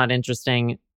this is not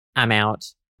interesting, I'm out.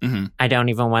 I don't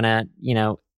even want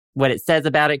to, what it says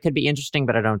about it could be interesting,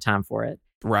 but I don't have time for it.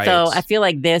 Right. So I feel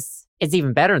like this is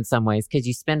even better in some ways because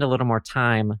you spend a little more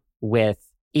time with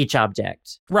each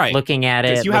object. Right. Looking at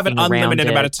it. You have an unlimited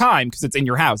amount of time because it's in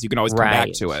your house. You can always come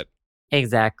back to it.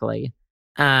 Exactly.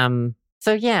 So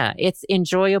yeah, it's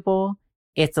enjoyable.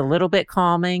 It's a little bit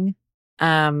calming.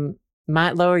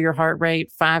 Might lower your heart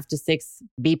rate 5 to 6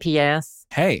 BPS.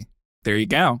 Hey, there you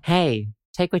go. Hey,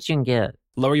 take what you can get.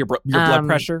 Lower your blood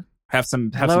pressure. Have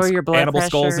some your blood animal pressure,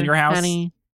 skulls in your house.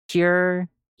 Honey, cure,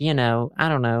 I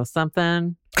don't know,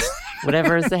 something.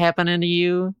 Whatever is happening to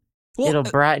you, it'll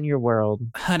brighten your world.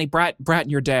 Honey, brighten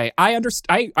your day. I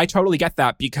understand. I totally get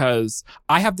that because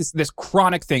I have this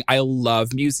chronic thing. I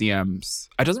love museums.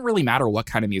 It doesn't really matter what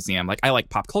kind of museum. Like, I like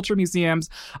pop culture museums.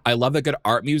 I love a good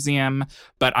art museum.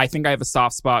 But I think I have a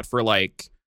soft spot for like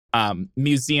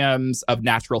museums of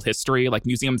natural history, like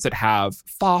museums that have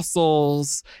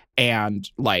fossils and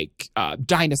like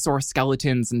dinosaur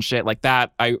skeletons and shit like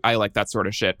that. I like that sort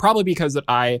of shit. Probably because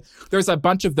there's a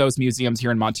bunch of those museums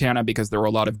here in Montana because there were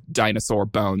a lot of dinosaur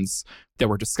bones that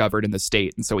were discovered in the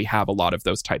state. And so we have a lot of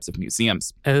those types of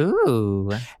museums. Ooh.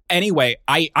 Anyway,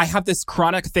 I have this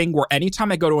chronic thing where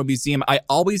anytime I go to a museum, I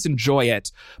always enjoy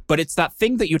it. But it's that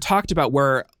thing that you talked about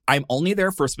where I'm only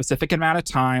there for a specific amount of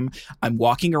time. I'm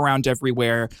walking around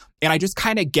everywhere. And I just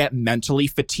kind of get mentally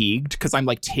fatigued because I'm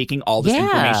like taking all this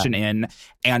information in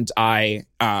and I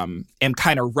am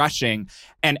kind of rushing.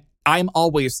 And I'm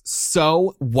always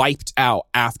so wiped out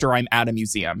after I'm at a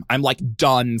museum. I'm like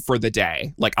done for the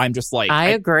day. Like I'm just like I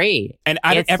agree. And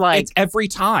it's every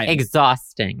time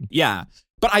exhausting. Yeah.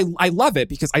 But I love it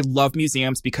because I love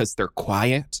museums because they're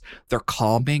quiet, they're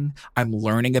calming. I'm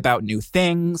learning about new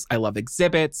things. I love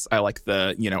exhibits. I like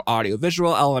the,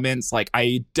 audiovisual elements. Like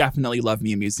I definitely love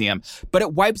me a museum, but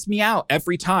it wipes me out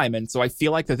every time. And so I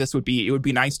feel like that it would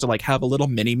be nice to like have a little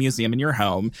mini museum in your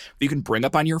home that you can bring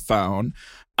up on your phone.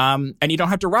 And you don't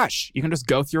have to rush. You can just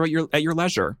go through at your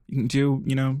leisure. You can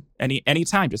do, any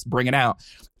time, just bring it out.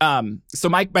 So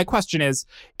my question is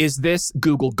this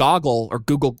Google Goggle or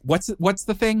Google, what's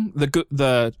the thing?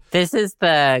 This is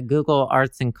the Google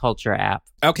Arts and Culture app.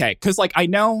 Okay. Cause like, I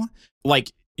know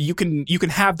like you can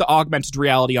have the augmented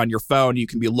reality on your phone. You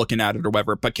can be looking at it or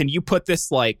whatever, but can you put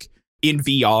this like in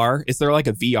VR? Is there like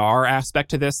a VR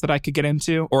aspect to this that I could get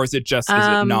into? Or is it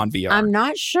non-VR? I'm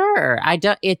not sure.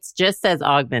 It just says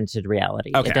augmented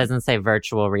reality. Okay. It doesn't say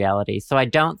virtual reality. So I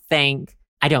don't think,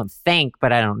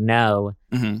 but I don't know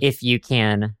if you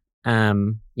can,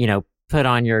 put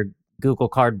on your Google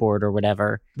Cardboard or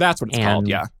whatever. That's what it's called.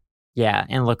 Yeah. Yeah.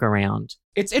 And look around.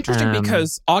 It's interesting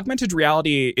because augmented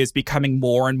reality is becoming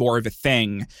more and more of a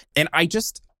thing. And I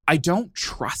don't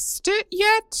trust it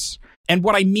yet. And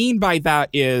what I mean by that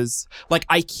is like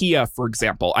IKEA, for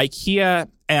example. IKEA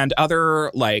and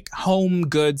other like home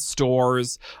goods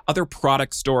stores, other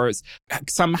product stores,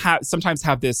 sometimes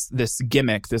have this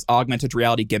gimmick, this augmented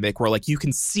reality gimmick where like you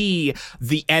can see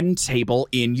the end table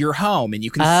in your home and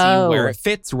you can see where it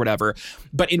fits or whatever.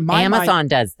 But in my Amazon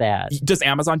does that. Does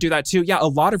Amazon do that too? Yeah, a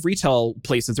lot of retail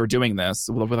places are doing this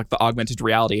with like the augmented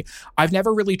reality. I've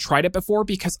never really tried it before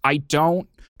because I don't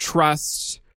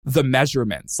trust the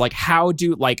measurements. Like how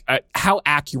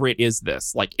accurate is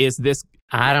this? Like, is this?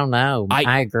 I don't know.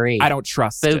 I agree. I don't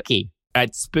trust spooky.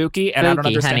 It's spooky. And I don't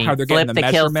understand how they're getting the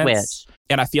measurements. Kill switch.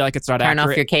 And I feel like it's not accurate.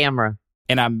 Turn off your camera.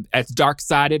 And it's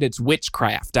dark-sided. It's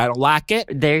witchcraft. I don't like it.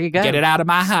 There you go. Get it out of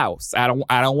my house. I don't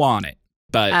want it.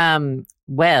 But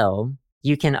well,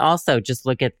 you can also just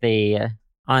look at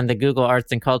on the Google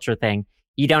Arts and Culture thing.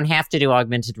 You don't have to do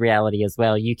augmented reality as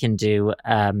well. You can do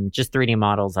just 3D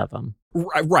models of them.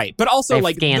 Right. But also They've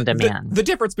like scanned them in. The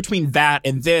difference between that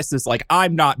and this is like,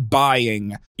 I'm not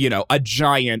buying, a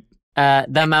giant.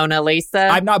 The Mona Lisa.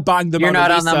 I'm not buying the Mona Lisa. You're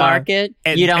not on the market.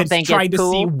 You don't think it's cool? Trying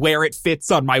to see where it fits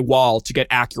on my wall to get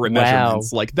accurate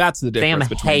measurements. Like that's the difference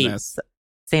between this.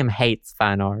 Sam hates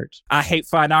fine art. I hate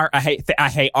fine art. I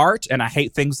hate art, and I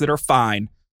hate things that are fine.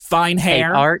 Fine hair.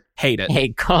 Hate art. Hate it.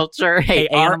 Hate culture.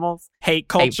 Hate animals. Hate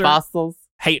culture. Hate fossils.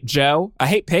 Hate Joe. I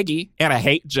hate Piggy, and I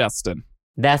hate Justin.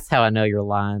 That's how I know you're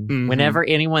lying. Mhm. Whenever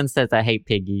anyone says I hate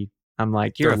Piggy, I'm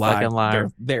like, you're They're a fucking liar.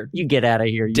 They're You get out of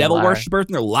here, you devil liar. worshippers,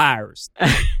 and they're liars.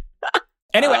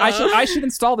 Anyway, I should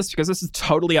install this because this is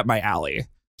totally up my alley.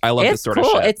 I love this sort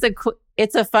cool. of shit.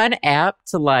 It's a fun app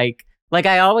to like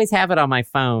I always have it on my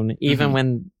phone, even Mhm.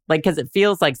 when because it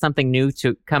feels like something new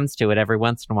comes to it every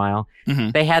once in a while.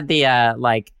 Mhm. They had the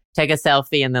take a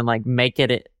selfie and then like make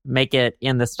it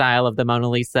in the style of the Mona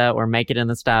Lisa or make it in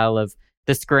the style of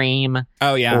the Scream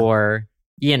Oh yeah. or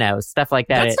stuff like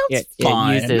that. That sounds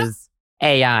fun. It uses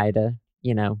AI to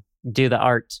do the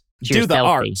art. to Do your the selfie.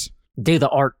 art. Do the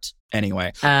art.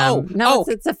 Anyway.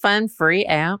 It's a fun free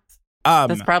app.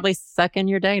 That's Um, probably sucking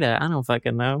your data. I don't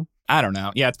fucking know. I don't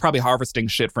know. Yeah, it's probably harvesting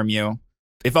shit from you.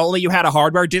 If only you had a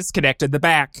hardware disconnect in the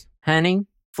back. Honey,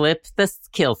 flip the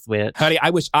kill switch. Honey, I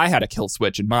wish I had a kill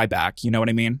switch in my back. You know what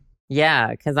I mean? Yeah,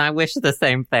 because I wish the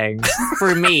same thing.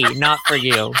 For me, not for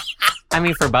you. I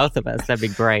mean, for both of us, that'd be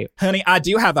great. Honey, I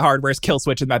do have the hardware kill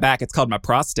switch in my back. It's called my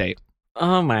prostate.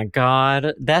 Oh my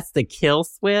God. That's the kill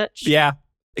switch? Yeah,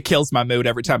 it kills my mood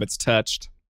every time it's touched.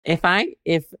 If I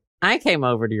came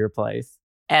over to your place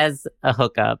as a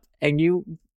hookup and you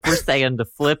were saying to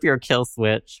flip your kill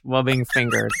switch while being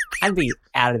fingered, I'd be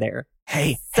out of there.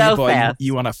 Hey, So hey boy, fast.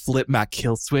 you want to flip my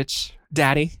kill switch,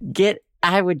 daddy?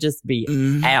 I would just be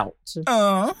Mm. out.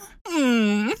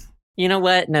 Mm. You know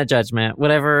what? No judgment.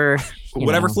 Whatever.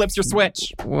 Whatever flips your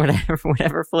switch.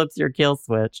 Whatever flips your kill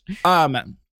switch.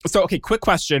 So, okay, quick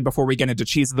question before we get into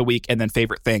cheese of the week and then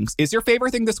favorite things. Is your favorite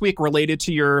thing this week related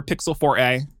to your Pixel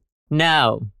 4a?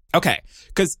 No. Okay,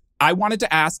 because I wanted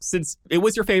to ask, since it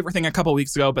was your favorite thing a couple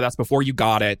weeks ago, but that's before you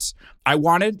got it, I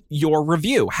wanted your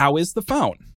review. How is the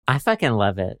phone? I fucking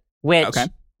love it. Which, Okay.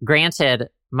 granted,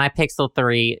 my Pixel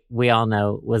 3, we all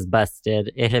know, was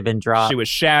busted. It had been dropped. She was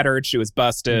shattered. She was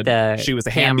busted. The She was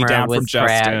a camera hand-me-down was from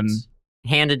Justin. cracked.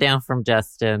 Handed down from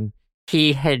Justin.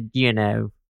 He had,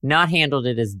 not handled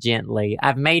it as gently.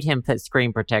 I've made him put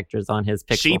screen protectors on his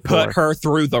Pixel She 4. put her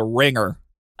through the ringer.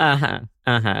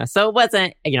 So it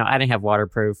wasn't, I didn't have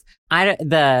waterproof.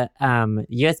 The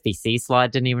USB-C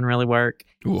slot didn't even really work.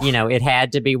 Oof. It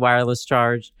had to be wireless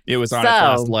charged. It was on its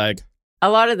last leg. A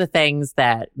lot of the things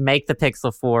that make the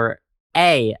Pixel 4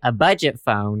 a budget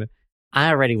phone, I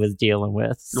already was dealing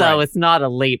with. So Right. it's not a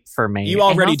leap for me. You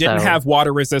already And didn't also- have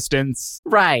water resistance.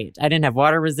 Right. I didn't have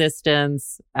water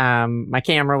resistance. My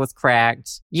camera was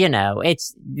cracked.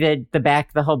 It's the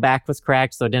back, the whole back was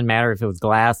cracked. So it didn't matter if it was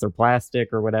glass or plastic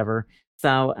or whatever.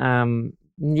 So,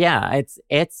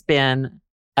 it's been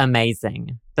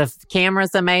amazing. The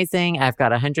camera's amazing. I've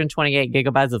got 128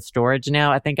 gigabytes of storage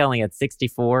now. I think I only had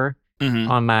 64 Mhm.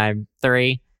 on my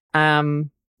 3.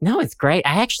 No, it's great.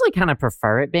 I actually kind of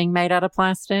prefer it being made out of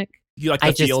plastic. You like I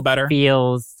the just feel better?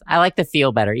 I like the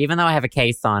feel better. Even though I have a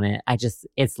case on it,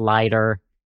 it's lighter.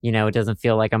 It doesn't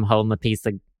feel like I'm holding a piece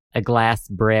of a glass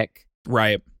brick.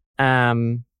 Right.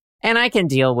 And I can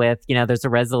deal with, there's a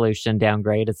resolution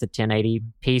downgrade. It's a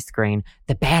 1080p screen.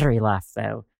 The battery life,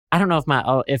 though. I don't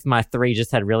know if my 3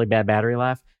 just had really bad battery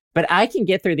life, but I can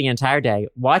get through the entire day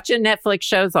watching Netflix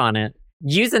shows on it,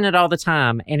 using it all the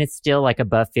time, and it's still like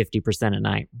above 50% at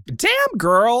night. Damn,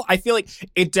 girl. I feel like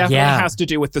it definitely Yeah. has to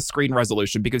do with the screen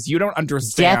resolution because you don't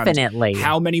understand Definitely.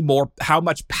 how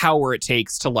much power it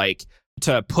takes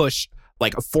to push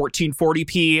like a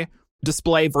 1440p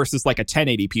display versus like a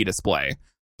 1080p display.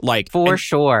 For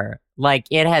sure. Like,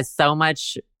 it has so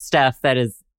much stuff that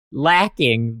is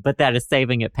lacking, but that is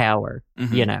saving it power,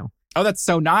 Mhm. Oh, that's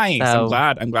so nice. So,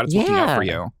 I'm glad it's working out for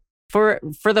you. For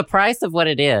the price of what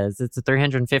it is, it's a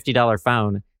 $350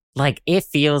 phone. Like, it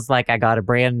feels like I got a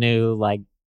brand new, like,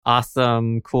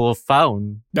 awesome, cool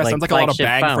phone. That sounds like a lot of flagship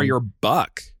bang for phone. your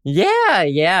buck.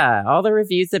 Yeah. All the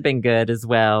reviews have been good as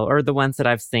well, or the ones that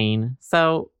I've seen.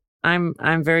 So I'm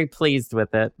very pleased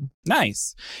with it.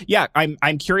 Nice. Yeah,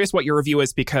 I'm curious what your review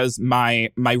is because my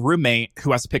roommate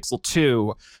who has a Pixel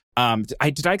 2,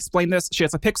 did I explain this? She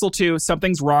has a Pixel 2,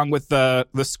 something's wrong with the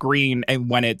screen, and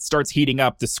when it starts heating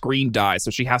up, the screen dies, so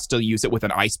she has to use it with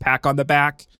an ice pack on the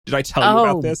back. Did I tell you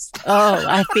about this? Oh,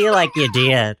 I feel like you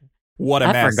did. What a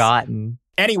I've mess. forgotten.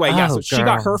 Anyway, yeah, Oh, so she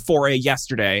got girl. her 4A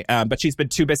yesterday, but she's been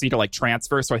too busy to like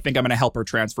transfer, so I think I'm going to help her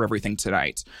transfer everything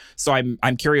tonight. So I'm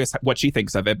curious what she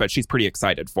thinks of it, but she's pretty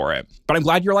excited for it. But I'm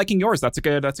glad you're liking yours. That's a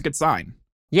good sign.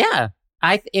 Yeah.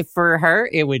 If for her,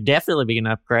 it would definitely be an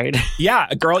upgrade.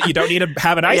 Yeah, girl, you don't need to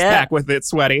have an ice pack with it,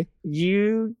 sweaty.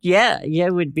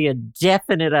 It would be a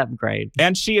definite upgrade.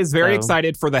 And she is very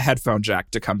excited for the headphone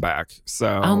jack to come back.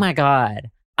 So, oh my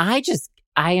God. I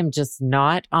am just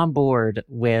not on board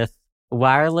with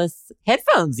wireless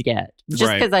headphones yet.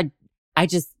 Just because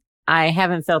I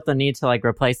haven't felt the need to like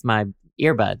replace my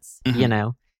earbuds, you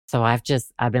know? So I've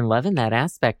been loving that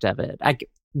aspect of it.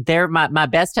 My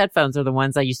best headphones are the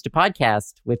ones I used to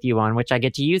podcast with you on, which I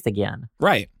get to use again.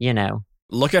 Right. You know.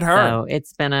 Look at her. So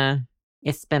it's been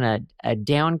a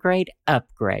downgrade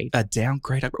upgrade. A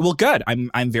downgrade upgrade. Well, good.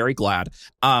 I'm very glad.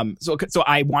 So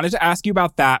I wanted to ask you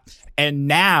about that, and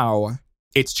now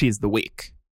it's Cheese of the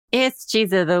Week. It's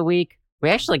Cheese of the Week. We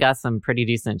actually got some pretty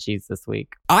decent cheese this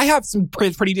week. I have some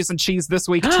pretty decent cheese this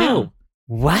week too.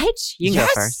 What? You can go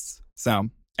first. So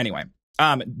anyway,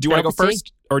 do you want to go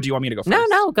first, or do you want me to go first?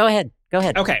 No, go ahead. Go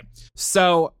ahead. Okay,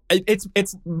 so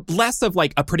it's less of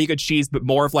like a pretty good cheese, but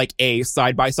more of like a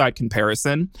side-by-side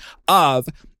comparison of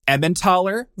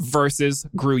Emmentaler versus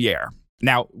Gruyere.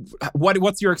 Now,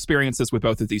 what's your experiences with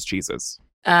both of these cheeses?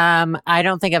 I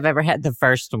don't think I've ever had the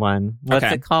first one. What's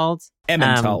it called?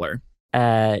 Emmentaler.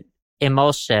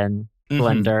 Emulsion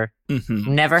blender.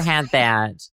 Mm-hmm. Never had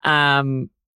that.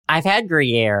 I've had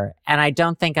Gruyere, and I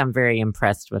don't think I'm very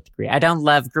impressed with Gruyere. I don't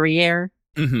love Gruyere.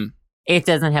 Mm-hmm. It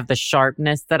doesn't have the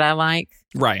sharpness that I like.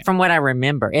 Right. From what I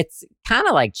remember. It's kind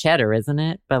of like cheddar, isn't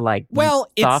it? But like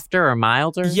softer or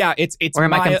milder? Yeah, it's Or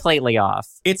am I completely off?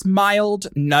 It's mild,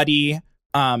 nutty,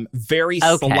 very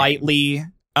slightly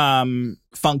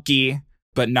funky,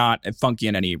 but not funky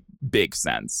in any big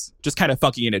sense. Just kind of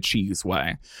funky in a cheese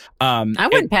way. I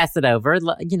wouldn't pass it over.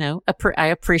 You know, I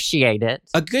appreciate it.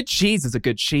 A good cheese is a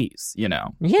good cheese, you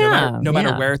know. Yeah. No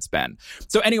matter where it's been.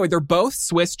 So anyway, they're both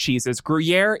Swiss cheeses.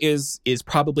 Gruyere is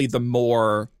probably the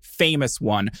more famous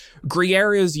one.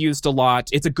 Gruyere is used a lot.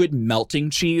 It's a good melting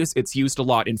cheese. It's used a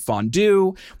lot in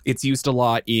fondue. It's used a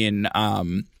lot in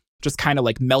just kind of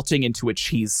like melting into a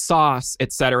cheese sauce,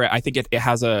 etc. I think it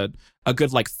has a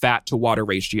good like fat to water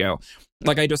ratio.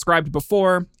 Like I described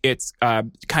before, it's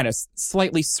kind of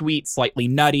slightly sweet, slightly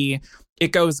nutty.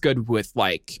 It goes good with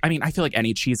like, I mean, I feel like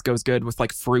any cheese goes good with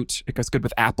like fruit. It goes good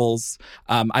with apples.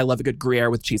 I love a good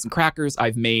Gruyere with cheese and crackers.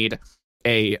 I've made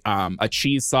a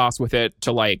cheese sauce with it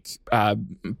to like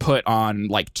put on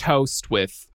like toast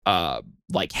with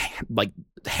like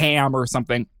ham or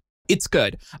something. It's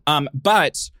good.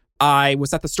 But I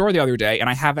was at the store the other day, and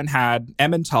I haven't had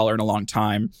Emmentaler in a long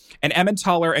time. And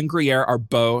Emmentaler and Gruyere are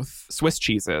both Swiss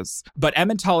cheeses, but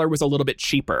Emmentaler was a little bit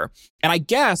cheaper. And I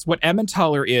guess what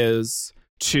Emmentaler is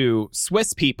to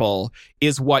Swiss people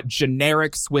is what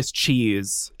generic Swiss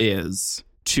cheese is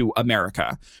to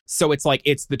America. So it's like,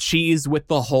 it's the cheese with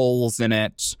the holes in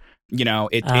it. You know,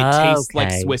 it tastes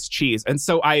like Swiss cheese. And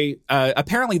so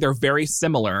apparently they're very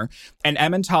similar. And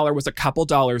Emmentaler was a couple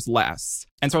dollars less.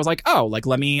 And so I was like, oh, like,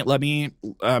 let me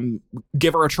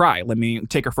give her a try. Let me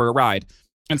take her for a ride.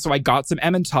 And so I got some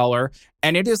Emmentaler,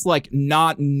 and it is like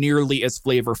not nearly as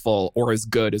flavorful or as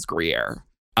good as Gruyere.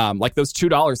 Like those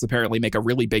 $2 apparently make a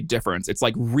really big difference. It's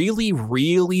like really,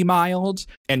 really mild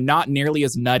and not nearly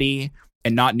as nutty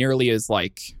and not nearly as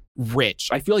like rich.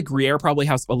 I feel like Gruyere probably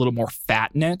has a little more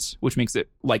fat in it, which makes it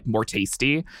like more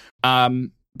tasty.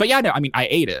 But yeah, no, I mean, I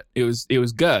ate it. It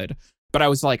was good, but I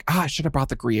was like, I should have brought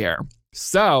the Gruyere.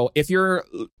 So if you're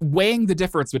weighing the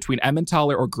difference between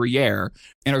Emmentaler or Gruyere,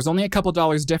 and there's only a couple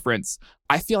dollars difference,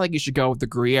 I feel like you should go with the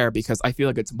Gruyere because I feel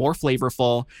like it's more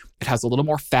flavorful. It has a little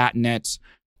more fat in it.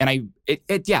 And I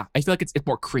feel like it's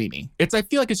more creamy. I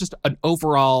feel like it's just an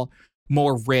overall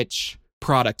more rich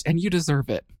product, and you deserve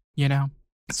it, you know?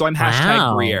 So I'm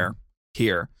hashtag Gruyere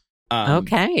here.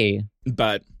 Okay.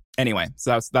 But anyway,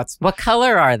 so that's what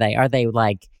color are they? Are they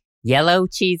like yellow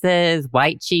cheeses,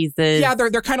 white cheeses? Yeah, they're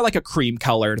kind of like a cream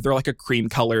colored. They're like a cream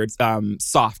colored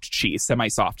soft cheese,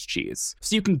 semi-soft cheese.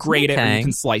 So you can grate it or you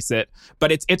can slice it.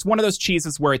 But it's one of those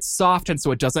cheeses where it's soft, and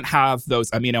so it doesn't have those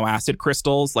amino acid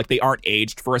crystals. Like they aren't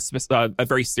aged for a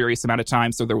very serious amount of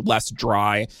time, so they're less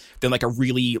dry than like a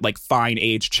really like fine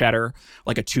aged cheddar,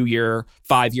 like a 2-year,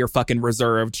 5-year fucking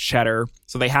reserved cheddar.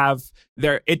 So they have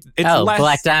it's less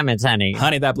Black Diamonds, honey.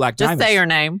 Honey, that Black Diamond. Just say your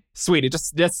name. Sweetie,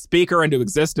 just speak her into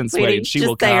existence, sweetie, and she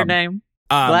will come. Just say your name.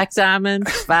 Black Diamond,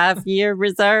 5-year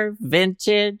reserve,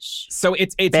 vintage. So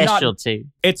it's specialty.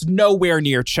 It's nowhere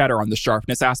near cheddar on the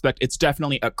sharpness aspect. It's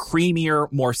definitely a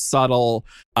creamier, more subtle,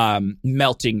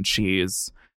 melting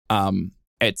cheese.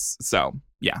 It's so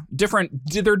yeah, different.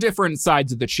 They're different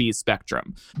sides of the cheese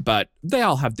spectrum, but they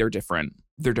all have their different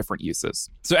uses.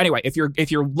 So anyway, if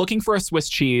you're looking for a Swiss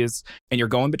cheese and you're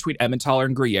going between Emmentaler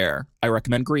and Gruyere, I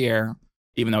recommend Gruyere.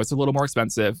 Even though it's a little more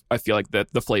expensive, I feel like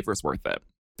the flavor's worth it.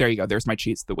 There you go. There's my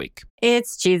cheese of the week.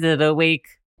 It's cheese of the week.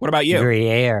 What about you?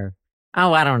 Gruyere.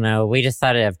 Oh, I don't know. We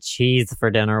decided to have cheese for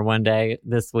dinner one day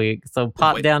this week. So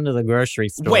pop down to the grocery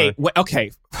store. Wait,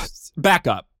 okay. Back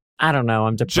up. I don't know.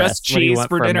 I'm depressed. Just cheese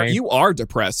for dinner? Me? You are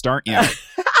depressed, aren't you?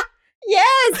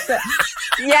 Yes.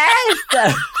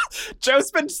 Yes.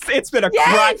 Joe's it's been a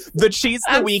cry. The cheese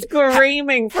of the week.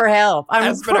 Screaming for help.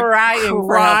 I'm crying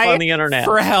for help on the internet.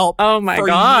 For help. Oh my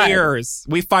God. For years.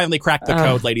 We finally cracked the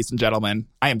code, ladies and gentlemen.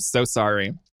 I am so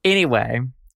sorry. Anyway,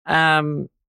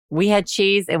 we had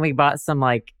cheese and we bought some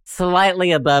like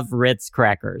slightly above Ritz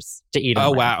crackers to eat.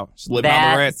 Oh, wow. Just living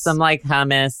on the Ritz. Some like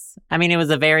hummus. I mean, it was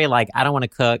a very like, I don't want to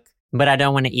cook, but I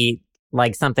don't want to eat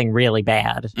like something really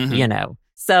bad, you know?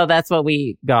 So that's what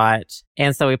we got.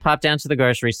 And so we popped down to the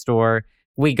grocery store.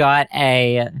 We got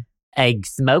a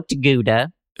smoked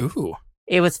Gouda. Ooh.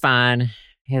 It was fine.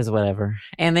 It was whatever.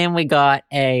 And then we got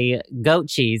a goat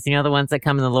cheese. You know, the ones that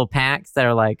come in the little packs that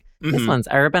are like, this one's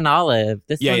urban olive.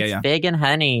 This one's fig and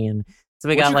honey. And so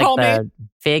we got like the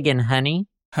fig and honey.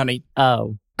 Honey.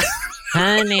 Oh.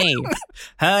 Honey.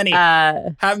 Honey.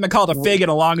 Haven't been called a fig in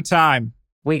a long time.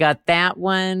 We got that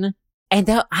one. And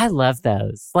I love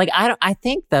those. Like, I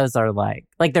think those are like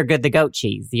they're good. The goat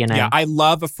cheese, you know? Yeah, I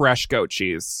love a fresh goat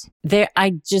cheese. I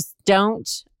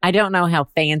don't know how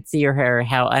fancy or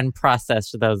how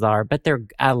unprocessed those are, but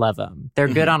I love them. They're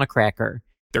good on a cracker.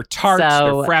 They're tart,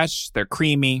 they're fresh, they're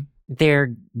creamy. They're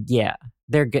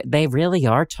good. They really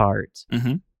are tart.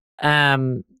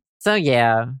 So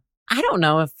yeah, I don't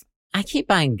know if I keep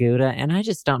buying Gouda, and I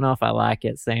just don't know if I like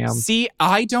it, Sam. See,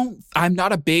 I'm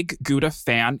not a big Gouda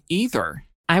fan either.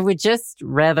 I would just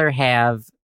rather have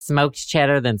smoked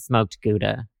cheddar than smoked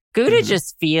Gouda. Gouda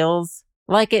just feels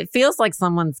like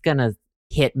someone's gonna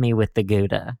hit me with the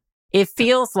Gouda. It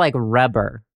feels like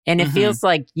rubber, and it feels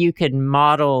like you could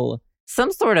model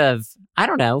some sort of, I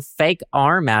don't know, fake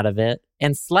arm out of it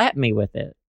and slap me with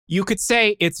it. You could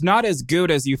say it's not as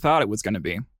good as you thought it was going to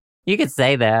be. You could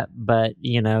say that, but,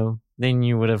 you know, then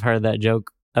you would have heard that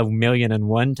joke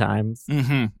 1,000,001 times.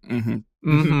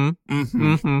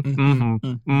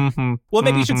 Well,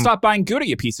 maybe you should stop buying Gouda,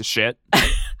 you piece of shit.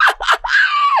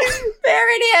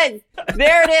 There it is.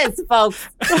 There it is, folks.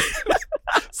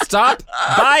 Stop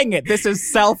buying it. This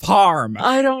is self-harm.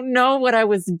 I don't know what I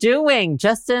was doing.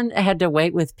 Justin had to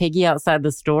wait with Piggy outside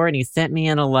the store, and he sent me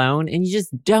in alone. And you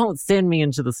just don't send me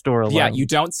into the store alone. Yeah, you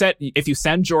don't if you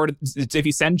send Joe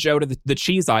to the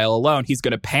cheese aisle alone, he's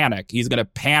going to panic. He's going to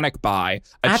panic buy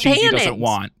a cheese he doesn't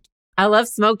want. I love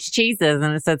smoked cheeses,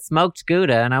 and it said smoked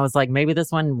Gouda, and I was like, maybe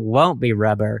this one won't be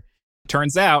rubber.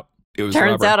 Turns out it was rubber.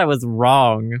 Turns out I was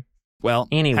wrong. Well,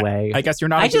 anyway, I guess you're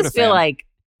not a Gouda I just feel like,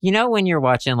 you know, when you're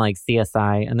watching like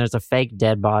CSI and there's a fake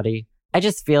dead body, I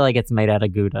just feel like it's made out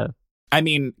of Gouda. I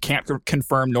mean, can't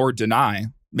confirm nor deny.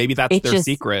 Maybe that's their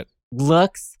secret.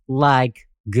 Looks like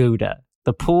Gouda.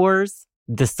 The pores,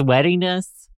 the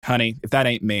sweatiness. Honey, if that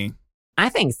ain't me. I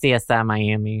think CSI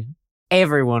Miami,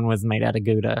 everyone was made out of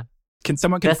Gouda. Can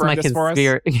someone confirm this for us?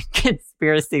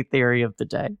 Conspiracy theory of the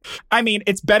day. I mean,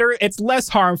 it's less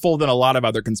harmful than a lot of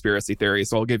other conspiracy theories,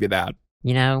 so I'll give you that.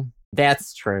 You know,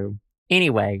 that's true.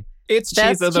 Anyway, it's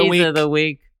cheese of the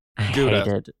week. I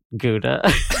hated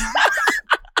Gouda.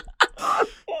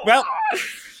 Well,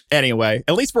 anyway,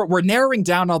 at least we're narrowing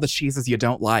down all the cheeses you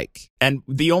don't like. And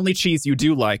the only cheese you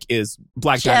do like is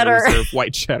Black Diamond Reserve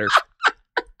white cheddar.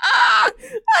 I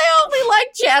only like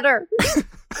cheddar.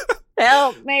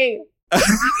 Help me.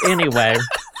 Anyway.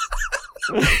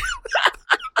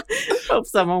 Hope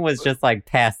someone was just like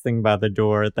passing by the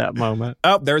door at that moment.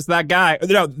 Oh, there's that guy.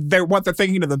 No, what they're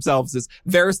thinking to themselves is,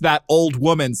 there's that old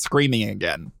woman screaming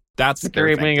again. That's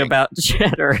screaming about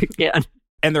cheddar again.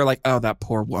 And they're like, oh, that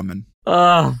poor woman.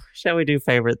 Oh, shall we do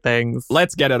favorite things?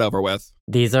 Let's get it over with.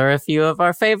 These are a few of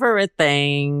our favorite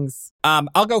things.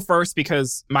 I'll go first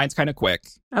because mine's kind of quick.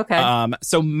 Okay.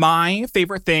 So my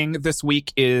favorite thing this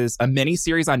week is a mini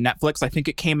series on Netflix. I think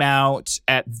it came out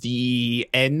at the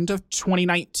end of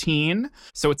 2019.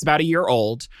 So it's about a year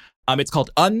old. It's called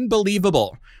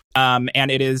Unbelievable. And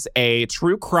it is a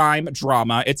true crime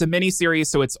drama. It's a miniseries,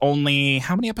 so it's only,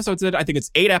 how many episodes is it? I think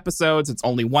it's 8 episodes. It's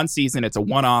only one season. It's a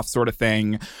one-off sort of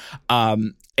thing.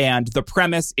 And the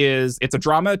premise is it's a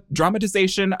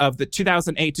dramatization of the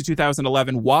 2008 to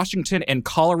 2011 Washington and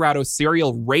Colorado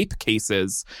serial rape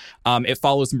cases. It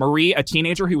follows Marie, a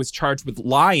teenager who was charged with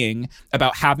lying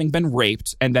about having been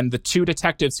raped, and then the 2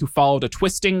 detectives who followed a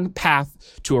twisting path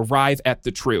to arrive at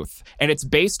the truth. And it's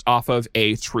based off of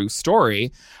a true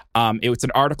story. It was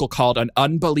an article called An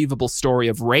Unbelievable Story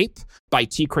of Rape by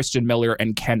T. Christian Miller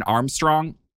and Ken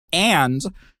Armstrong. And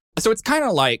so it's kind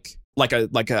of like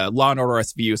like a Law and Order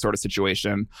SVU sort of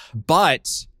situation. But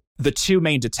the two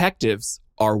main detectives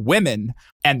are women,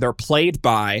 and they're played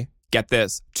by, get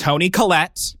this, Toni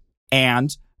Collette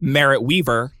and Merritt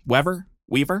Wever.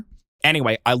 Weaver?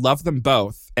 Anyway, I love them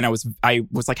both. And I was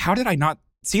like, how did I not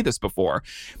see this before?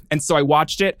 And so I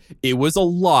watched it. It was a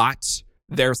lot.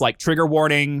 There's like trigger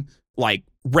warning, like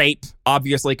rape,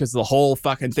 obviously, because the whole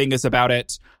fucking thing is about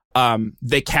it.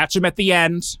 They catch him at the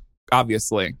end,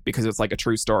 obviously, because it's like a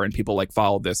true story and people like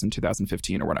followed this in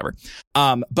 2015 or whatever.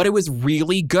 But it was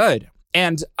really good.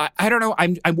 And I don't know,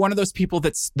 I'm one of those people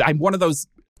I'm one of those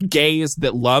gays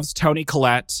that loves Toni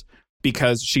Collette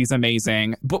because she's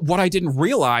amazing. But what I didn't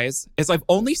realize is I've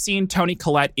only seen Toni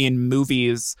Collette in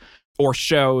movies or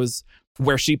shows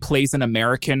where she plays an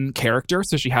American character.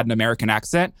 So she had an American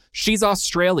accent. She's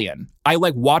Australian. I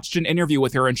like watched an interview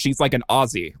with her and she's like an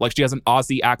Aussie. Like she has an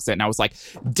Aussie accent. And I was like,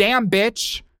 damn,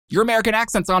 bitch, your American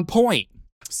accent's on point.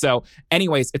 So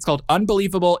anyways, it's called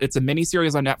Unbelievable. It's a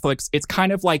miniseries on Netflix. It's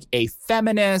kind of like a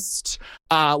feminist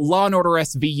Law and Order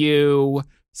SVU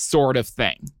sort of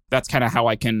thing. That's kind of how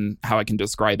I can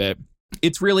describe it.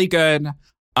 It's really good.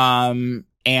 And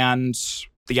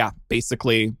yeah,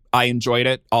 basically I enjoyed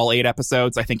it. All 8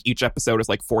 episodes. I think each episode is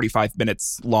like 45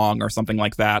 minutes long or something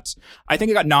like that. I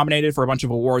think it got nominated for a bunch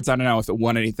of awards. I don't know if it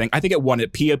won anything. I think it won a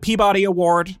Peabody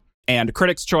Award and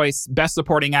Critics' Choice Best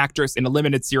Supporting Actress in a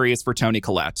Limited Series for Toni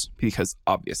Collette, because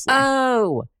obviously.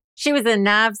 Oh, she was in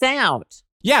Knives Out.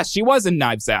 Yeah, she was in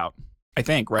Knives Out, I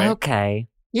think, right? Okay.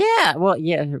 Yeah, well,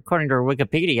 yeah, according to her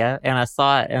Wikipedia, and I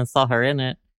saw it and saw her in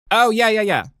it. Oh, yeah.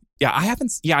 Yeah, I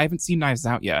haven't seen Knives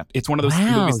Out yet. It's one of those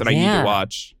movies that I need to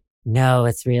watch. No,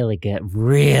 it's really good.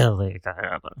 Really good.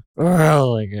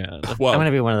 Really good. Well, I'm going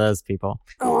to be one of those people.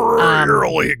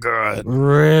 Really good.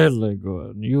 Really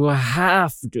good. You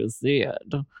have to see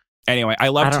it. Anyway, I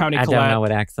love Toni Collette. I don't know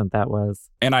what accent that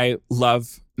was. And I love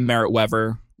Merritt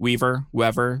Wever.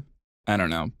 I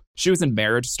don't know. She was in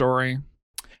Marriage Story.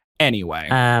 Anyway.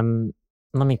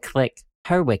 Let me click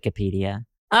her Wikipedia.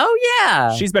 Oh,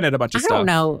 yeah. She's been in a bunch of stuff.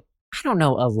 I don't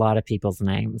know a lot of people's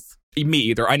names. Me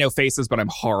either. I know faces, but I'm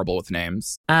horrible with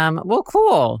names. Well,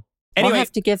 cool. Anyway, we'll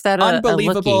have to give that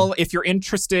Unbelievable. a If you're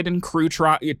interested in true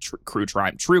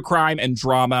crime and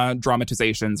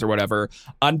dramatizations or whatever,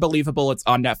 Unbelievable. It's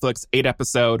on Netflix.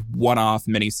 8-episode, one-off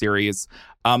miniseries.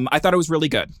 I thought it was really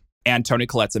good, and Toni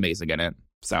Collette's amazing in it.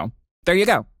 So there you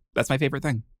go. That's my favorite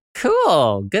thing.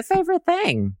 Cool. Good favorite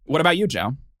thing. What about you,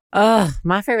 Joe?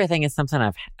 My favorite thing is something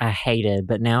I hated,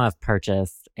 but now I've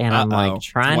purchased, and I'm like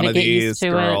trying to get used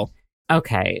to it.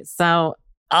 Okay, so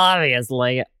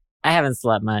obviously I haven't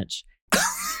slept much.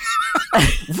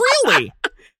 Really?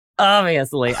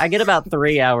 Obviously, I get about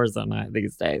 3 hours a night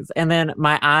these days, and then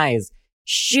my eyes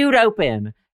shoot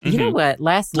open. Mm-hmm. You know what?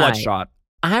 Last night,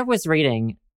 I was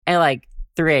reading at like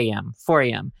 3 a.m., 4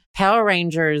 a.m. Power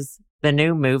Rangers, the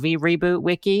new movie reboot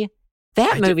wiki.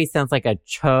 That movie sounds like a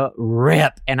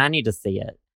trip, and I need to see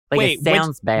it. Like, wait, it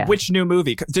sounds bad. Which new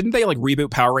movie? Didn't they like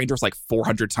reboot Power Rangers like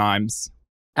 400 times?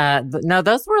 No,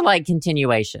 those were like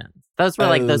continuations. Those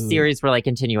series were like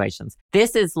continuations.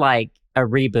 This is like a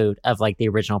reboot of like the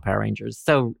original Power Rangers.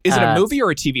 So is it a movie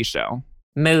or a TV show?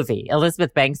 Movie.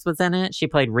 Elizabeth Banks was in it. She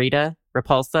played Rita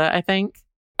Repulsa, I think.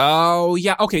 Oh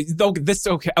yeah. Okay.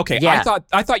 Okay. Yeah.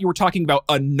 I thought you were talking about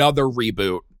another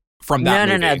reboot from that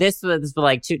movie. No. This was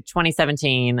like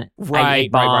 2017. Right.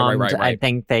 I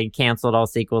think they canceled all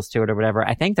sequels to it or whatever.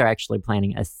 I think they're actually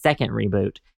planning a second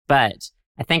reboot, but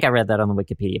I think I read that on the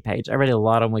Wikipedia page. I read a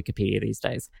lot on Wikipedia these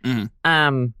days.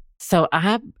 Mm-hmm. So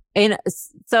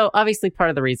obviously part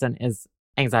of the reason is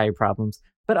anxiety problems,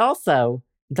 but also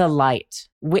the light.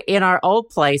 In our old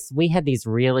place, we had these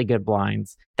really good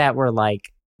blinds that were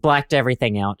like blacked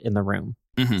everything out in the room.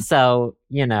 Mm-hmm. So,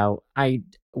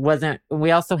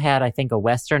 we also had, I think, a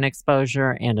western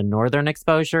exposure and a northern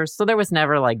exposure. So there was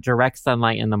never like direct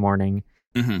sunlight in the morning.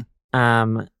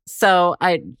 Mm-hmm. So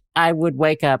I would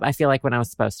wake up, I feel like, when I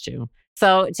was supposed to.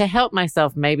 So to help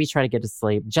myself maybe try to get to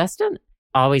sleep, Justin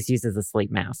always uses a sleep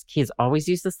mask. He's always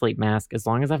used a sleep mask as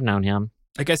long as I've known him.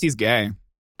 I guess he's gay.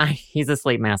 He's a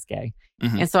sleep mask gay.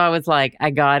 Mm-hmm. And so I was like,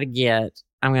 I'm going to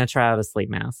try out a sleep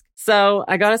mask. So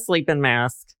I got a sleeping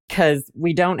mask because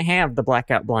we don't have the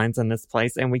blackout blinds in this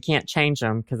place and we can't change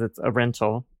them because it's a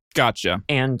rental. Gotcha.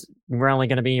 And we're only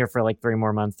going to be here for like 3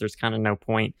 more months. There's kind of no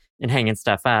point in hanging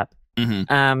stuff up.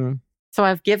 Mm-hmm. So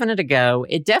I've given it a go.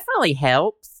 It definitely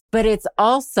helps, but it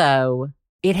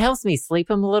helps me sleep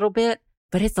a little bit,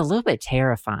 but it's a little bit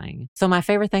terrifying. So my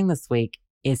favorite thing this week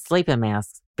is sleeping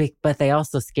masks, but they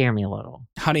also scare me a little.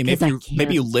 Honey,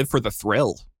 maybe you live for the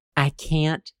thrill. I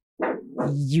can't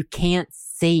you can't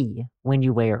see when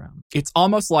you wear them. It's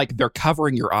almost like they're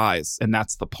covering your eyes, and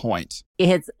that's the point.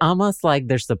 It's almost like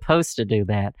they're supposed to do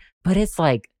that, but it's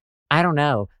like, I don't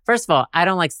know. First of all, I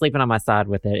don't like sleeping on my side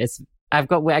with it.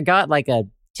 I got like a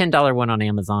 $10 one on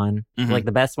Amazon, like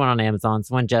the best one on Amazon.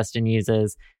 It's one Justin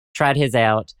uses. Tried his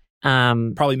out.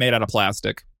 Probably made out of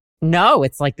plastic. No,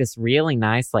 it's like this really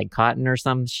nice, like cotton or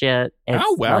some shit.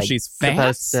 It's like she's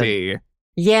fancy.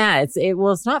 Yeah,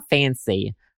 it's not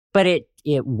fancy, but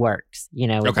it works. You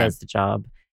know, it does the job.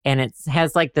 And it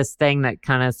has like this thing that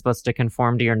kind of supposed to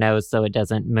conform to your nose so it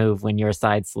doesn't move when you're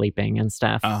side sleeping and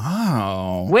stuff.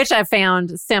 Oh. Which I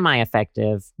found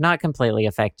semi-effective, not completely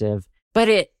effective.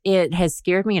 But it has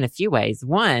scared me in a few ways.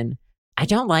 One, I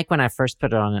don't like when I first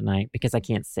put it on at night because I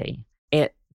can't see.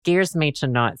 It scares me to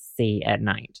not see at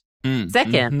night.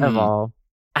 Second of all,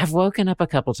 I've woken up a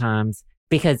couple times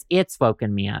because it's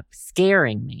woken me up,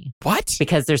 scaring me. What?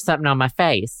 Because there's something on my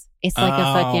face. It's like a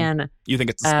fucking... You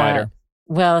think it's a spider?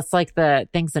 Well, it's like the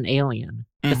things in Alien,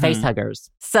 the face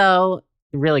huggers. So,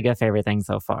 really good favorite thing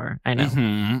so far. I know.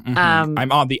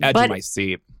 I'm on the edge of my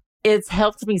seat. It's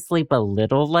helped me sleep a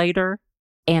little later.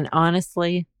 And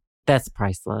honestly, that's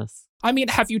priceless. I mean,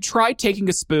 have you tried taking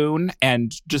a spoon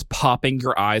and just popping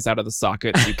your eyes out of the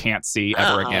socket so you can't see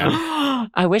ever again?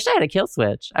 I wish I had a kill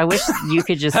switch. I wish you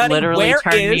could just Honey, literally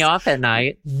turn me off at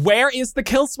night. Where is the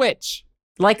kill switch?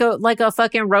 Like a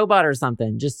fucking robot or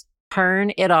something. Just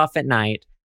turn it off at night.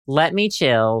 Let me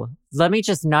chill. Let me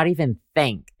just not even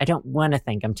think. I don't want to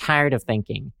think. I'm tired of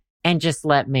thinking. And just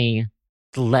let me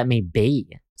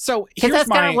be. So because that's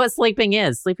kind of what sleeping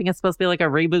is. Sleeping is supposed to be like a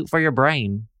reboot for your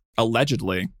brain.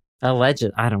 Allegedly. I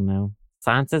don't know.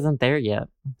 Science isn't there yet.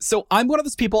 So I'm one of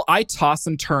those people, I toss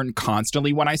and turn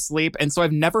constantly when I sleep. And so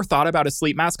I've never thought about a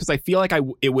sleep mask because I feel like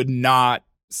it would not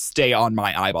stay on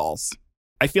my eyeballs.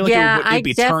 I feel like it would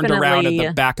be turned around at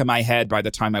the back of my head by the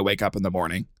time I wake up in the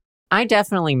morning. I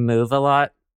definitely move a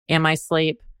lot in my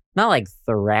sleep. Not like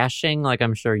thrashing, like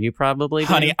I'm sure you probably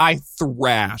do. Honey, I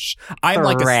thrash. I'm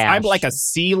like a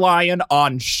sea lion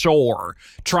on shore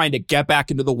trying to get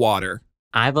back into the water.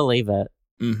 I believe it.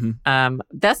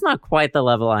 That's not quite the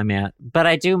level I'm at, but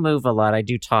I do move a lot. I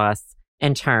do toss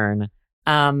and turn.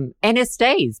 And it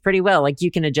stays pretty well. Like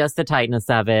you can adjust the tightness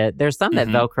of it. There's some that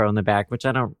Velcro in the back, which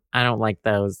I don't like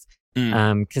those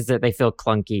because they feel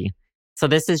clunky. So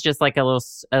this is just like a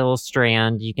little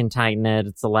strand. You can tighten it.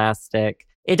 It's elastic.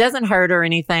 It doesn't hurt or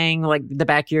anything. Like the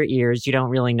back of your ears, you don't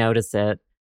really notice it.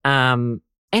 And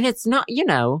it's not,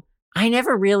 I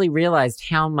never really realized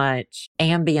how much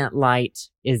ambient light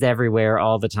is everywhere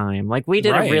all the time. Like we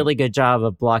did a really good job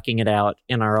of blocking it out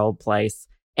in our old place,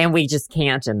 and we just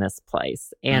can't in this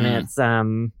place. And it's, I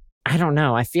don't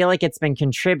know. I feel like it's been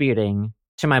contributing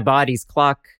to my body's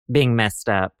clock being messed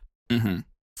up.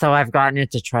 So I've gotten it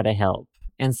to try to help.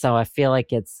 And so I feel like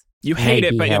you hate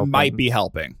it, but it might be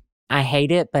helping. I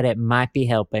hate it, but it might be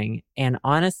helping. And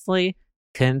honestly,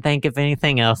 couldn't think of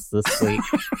anything else this week.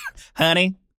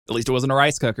 Honey, at least it wasn't a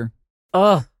rice cooker.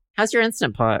 Oh, how's your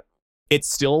Instant Pot? It's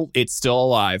still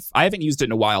alive. I haven't used it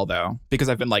in a while though, because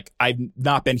I've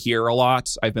not been here a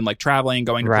lot. I've been like traveling,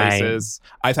 going to places.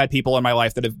 I've had people in my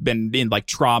life that have been in like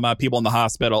trauma, people in the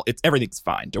hospital. Everything's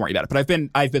fine. Don't worry about it. But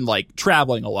I've been like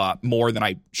traveling a lot more than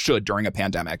I should during a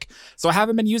pandemic. So I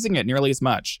haven't been using it nearly as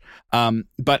much.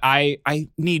 But I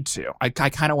need to. I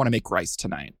kind of want to make rice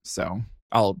tonight. So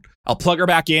I'll plug her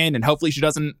back in and hopefully she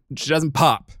doesn't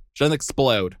pop. She doesn't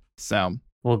explode. So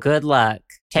well, good luck.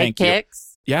 Take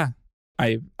pics. Yeah.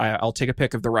 I'll take a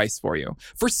pic of the rice for you.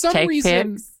 For some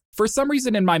reason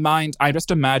in my mind, I'm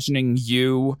just imagining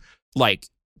you like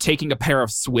taking a pair of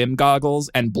swim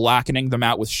goggles and blackening them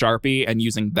out with Sharpie and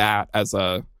using that as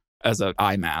a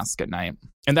eye mask at night.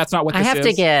 And that's not what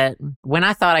this is. When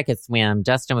I thought I could swim,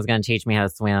 Justin was going to teach me how to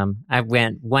swim. I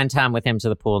went one time with him to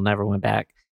the pool, never went back.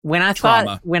 When I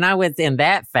was in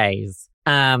that phase,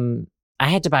 I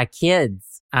had to buy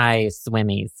kids eye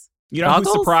swimmies. You know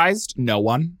who's surprised? No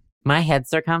one. My head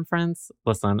circumference,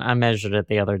 listen, I measured it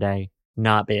the other day.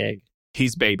 Not big.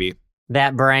 He's baby.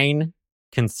 That brain,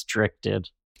 constricted.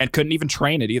 And couldn't even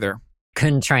train it either.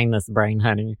 Couldn't train this brain,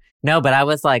 honey. No, but I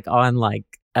was like on like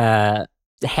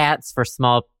hats for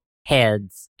small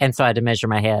heads. And so I had to measure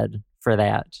my head for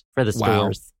that, for the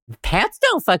stores. Wow. Hats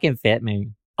don't fucking fit me.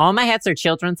 All my hats are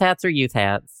children's hats or youth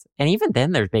hats. And even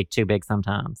then they're too big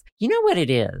sometimes. You know what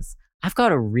it is? I've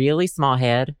got a really small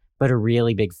head, but a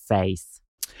really big face.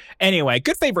 Anyway,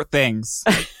 good favorite things.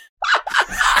 Can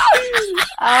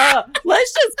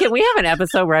we have an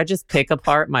episode where I just pick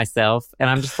apart myself and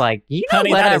I'm just like, you know,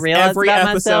 honey, what I realized every about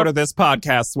episode myself? Of this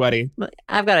podcast, Sweaty.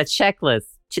 I've got a checklist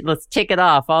let's tick it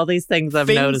off. All these things I've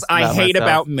Things noticed I about Hate myself.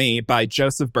 About Me by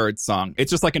Joseph Birdsong. It's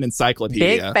just like an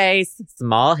encyclopedia. Big face,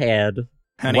 small head,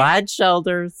 Honey. wide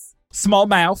shoulders. Small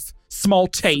mouth, small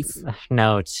teeth.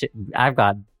 No, I've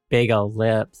got big old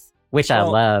lips, which I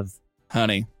Well- love.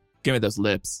 Honey, give me those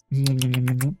lips.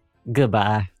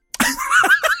 Goodbye.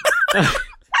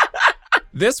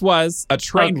 This was a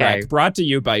train Okay. wreck brought to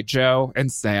you by Joe and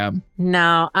Sam.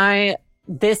 No,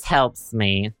 this helps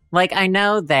me. Like, I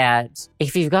know that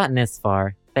if you've gotten this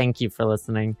far, thank you for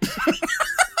listening.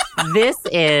 This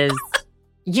is,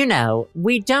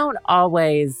 we don't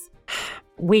always,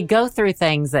 we go through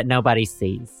things that nobody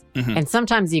sees. Mhm. And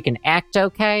sometimes you can act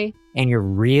okay and you're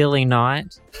really not.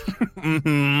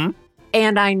 Mm-hmm.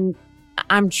 And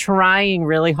I'm trying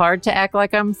really hard to act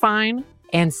like I'm fine.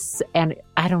 And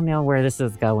I don't know where this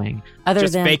is going.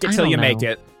 Just fake it till you make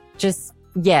it. Just,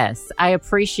 yes, I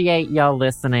appreciate y'all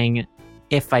listening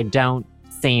if I don't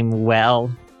seem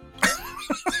well.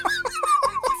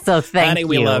 So thank Honey, you.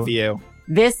 we love you.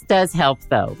 This does help,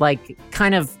 though. Like,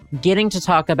 kind of getting to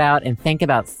talk about and think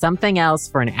about something else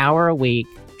for an hour a week,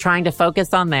 trying to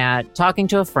focus on that, talking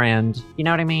to a friend. You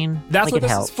know what I mean? That's Like, what it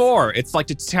this helps. is for. It's like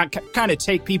to kind of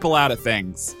take people out of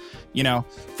things.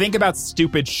 Think about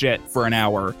stupid shit for an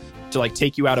hour to like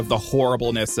take you out of the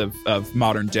horribleness of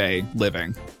modern day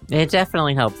living. It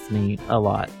definitely helps me a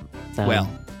lot. So. Well,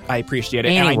 I appreciate it.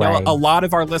 And I Anyway. know a lot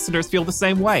of our listeners feel the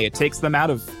same way. It takes them out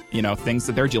of, things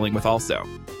that they're dealing with also.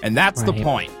 And that's the Right.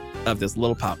 point of this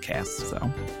little podcast. So,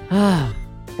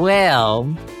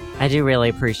 Well, I do really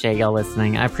appreciate y'all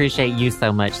listening. I appreciate you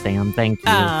so much, Sam. Thank you.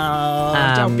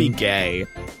 don't be gay.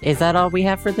 Is that all we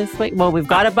have for this week? Well, we've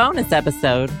got a bonus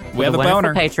episode. We have with a one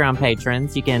boner. for Patreon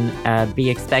patrons. You can be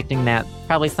expecting that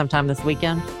probably sometime this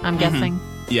weekend, I'm guessing.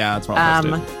 Yeah, that's what I'm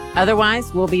posted.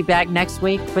 Otherwise, we'll be back next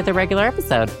week with a regular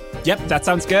episode. Yep, that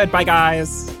sounds good. Bye,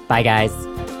 guys. Bye, guys.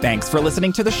 Thanks for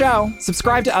listening to the show.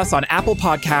 Subscribe to us on Apple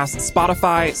Podcasts,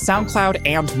 Spotify, SoundCloud,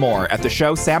 and more at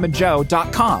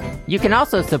theshowsamandjoe.com. You can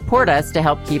also support us to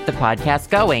help keep the podcast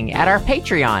going at our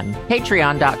Patreon,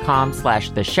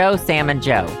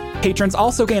 patreon.com/theshowsamandjoe. Patrons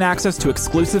also gain access to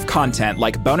exclusive content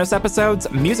like bonus episodes,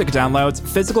 music downloads,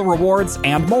 physical rewards,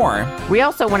 and more. We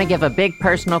also want to give a big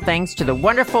personal thanks to the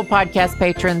wonderful podcast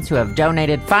patrons who have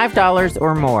donated $5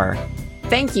 or more.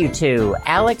 Thank you to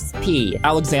Alex P.,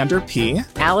 Alexander P.,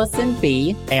 Allison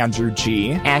B., Andrew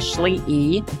G., Ashley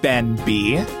E., Ben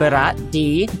B., Barat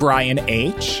D., Brian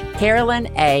H., Carolyn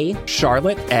A.,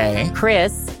 Charlotte A.,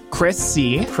 Chris, Chris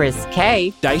C., Chris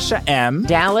K., Daisha M.,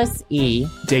 Dallas E.,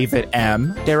 David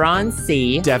M., Duran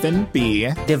C., Devin B.,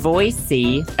 Devoy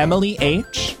C., Emily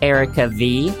H., Erica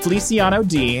V., Feliciano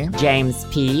D., James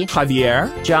P., Javier,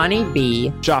 Johnny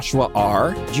B., Joshua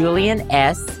R., Julian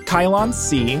S., Kylon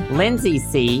C., Lindsay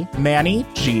C., Manny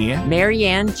G.,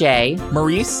 Marianne J.,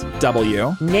 Maurice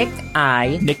W., Nick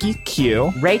I., Nikki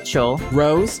Q., Rachel,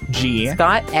 Rose G.,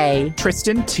 Scott A.,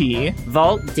 Tristan T.,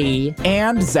 Vault D.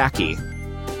 and Zachy.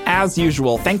 As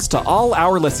usual, thanks to all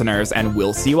our listeners, and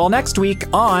we'll see you all next week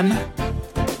on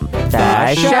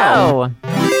The show.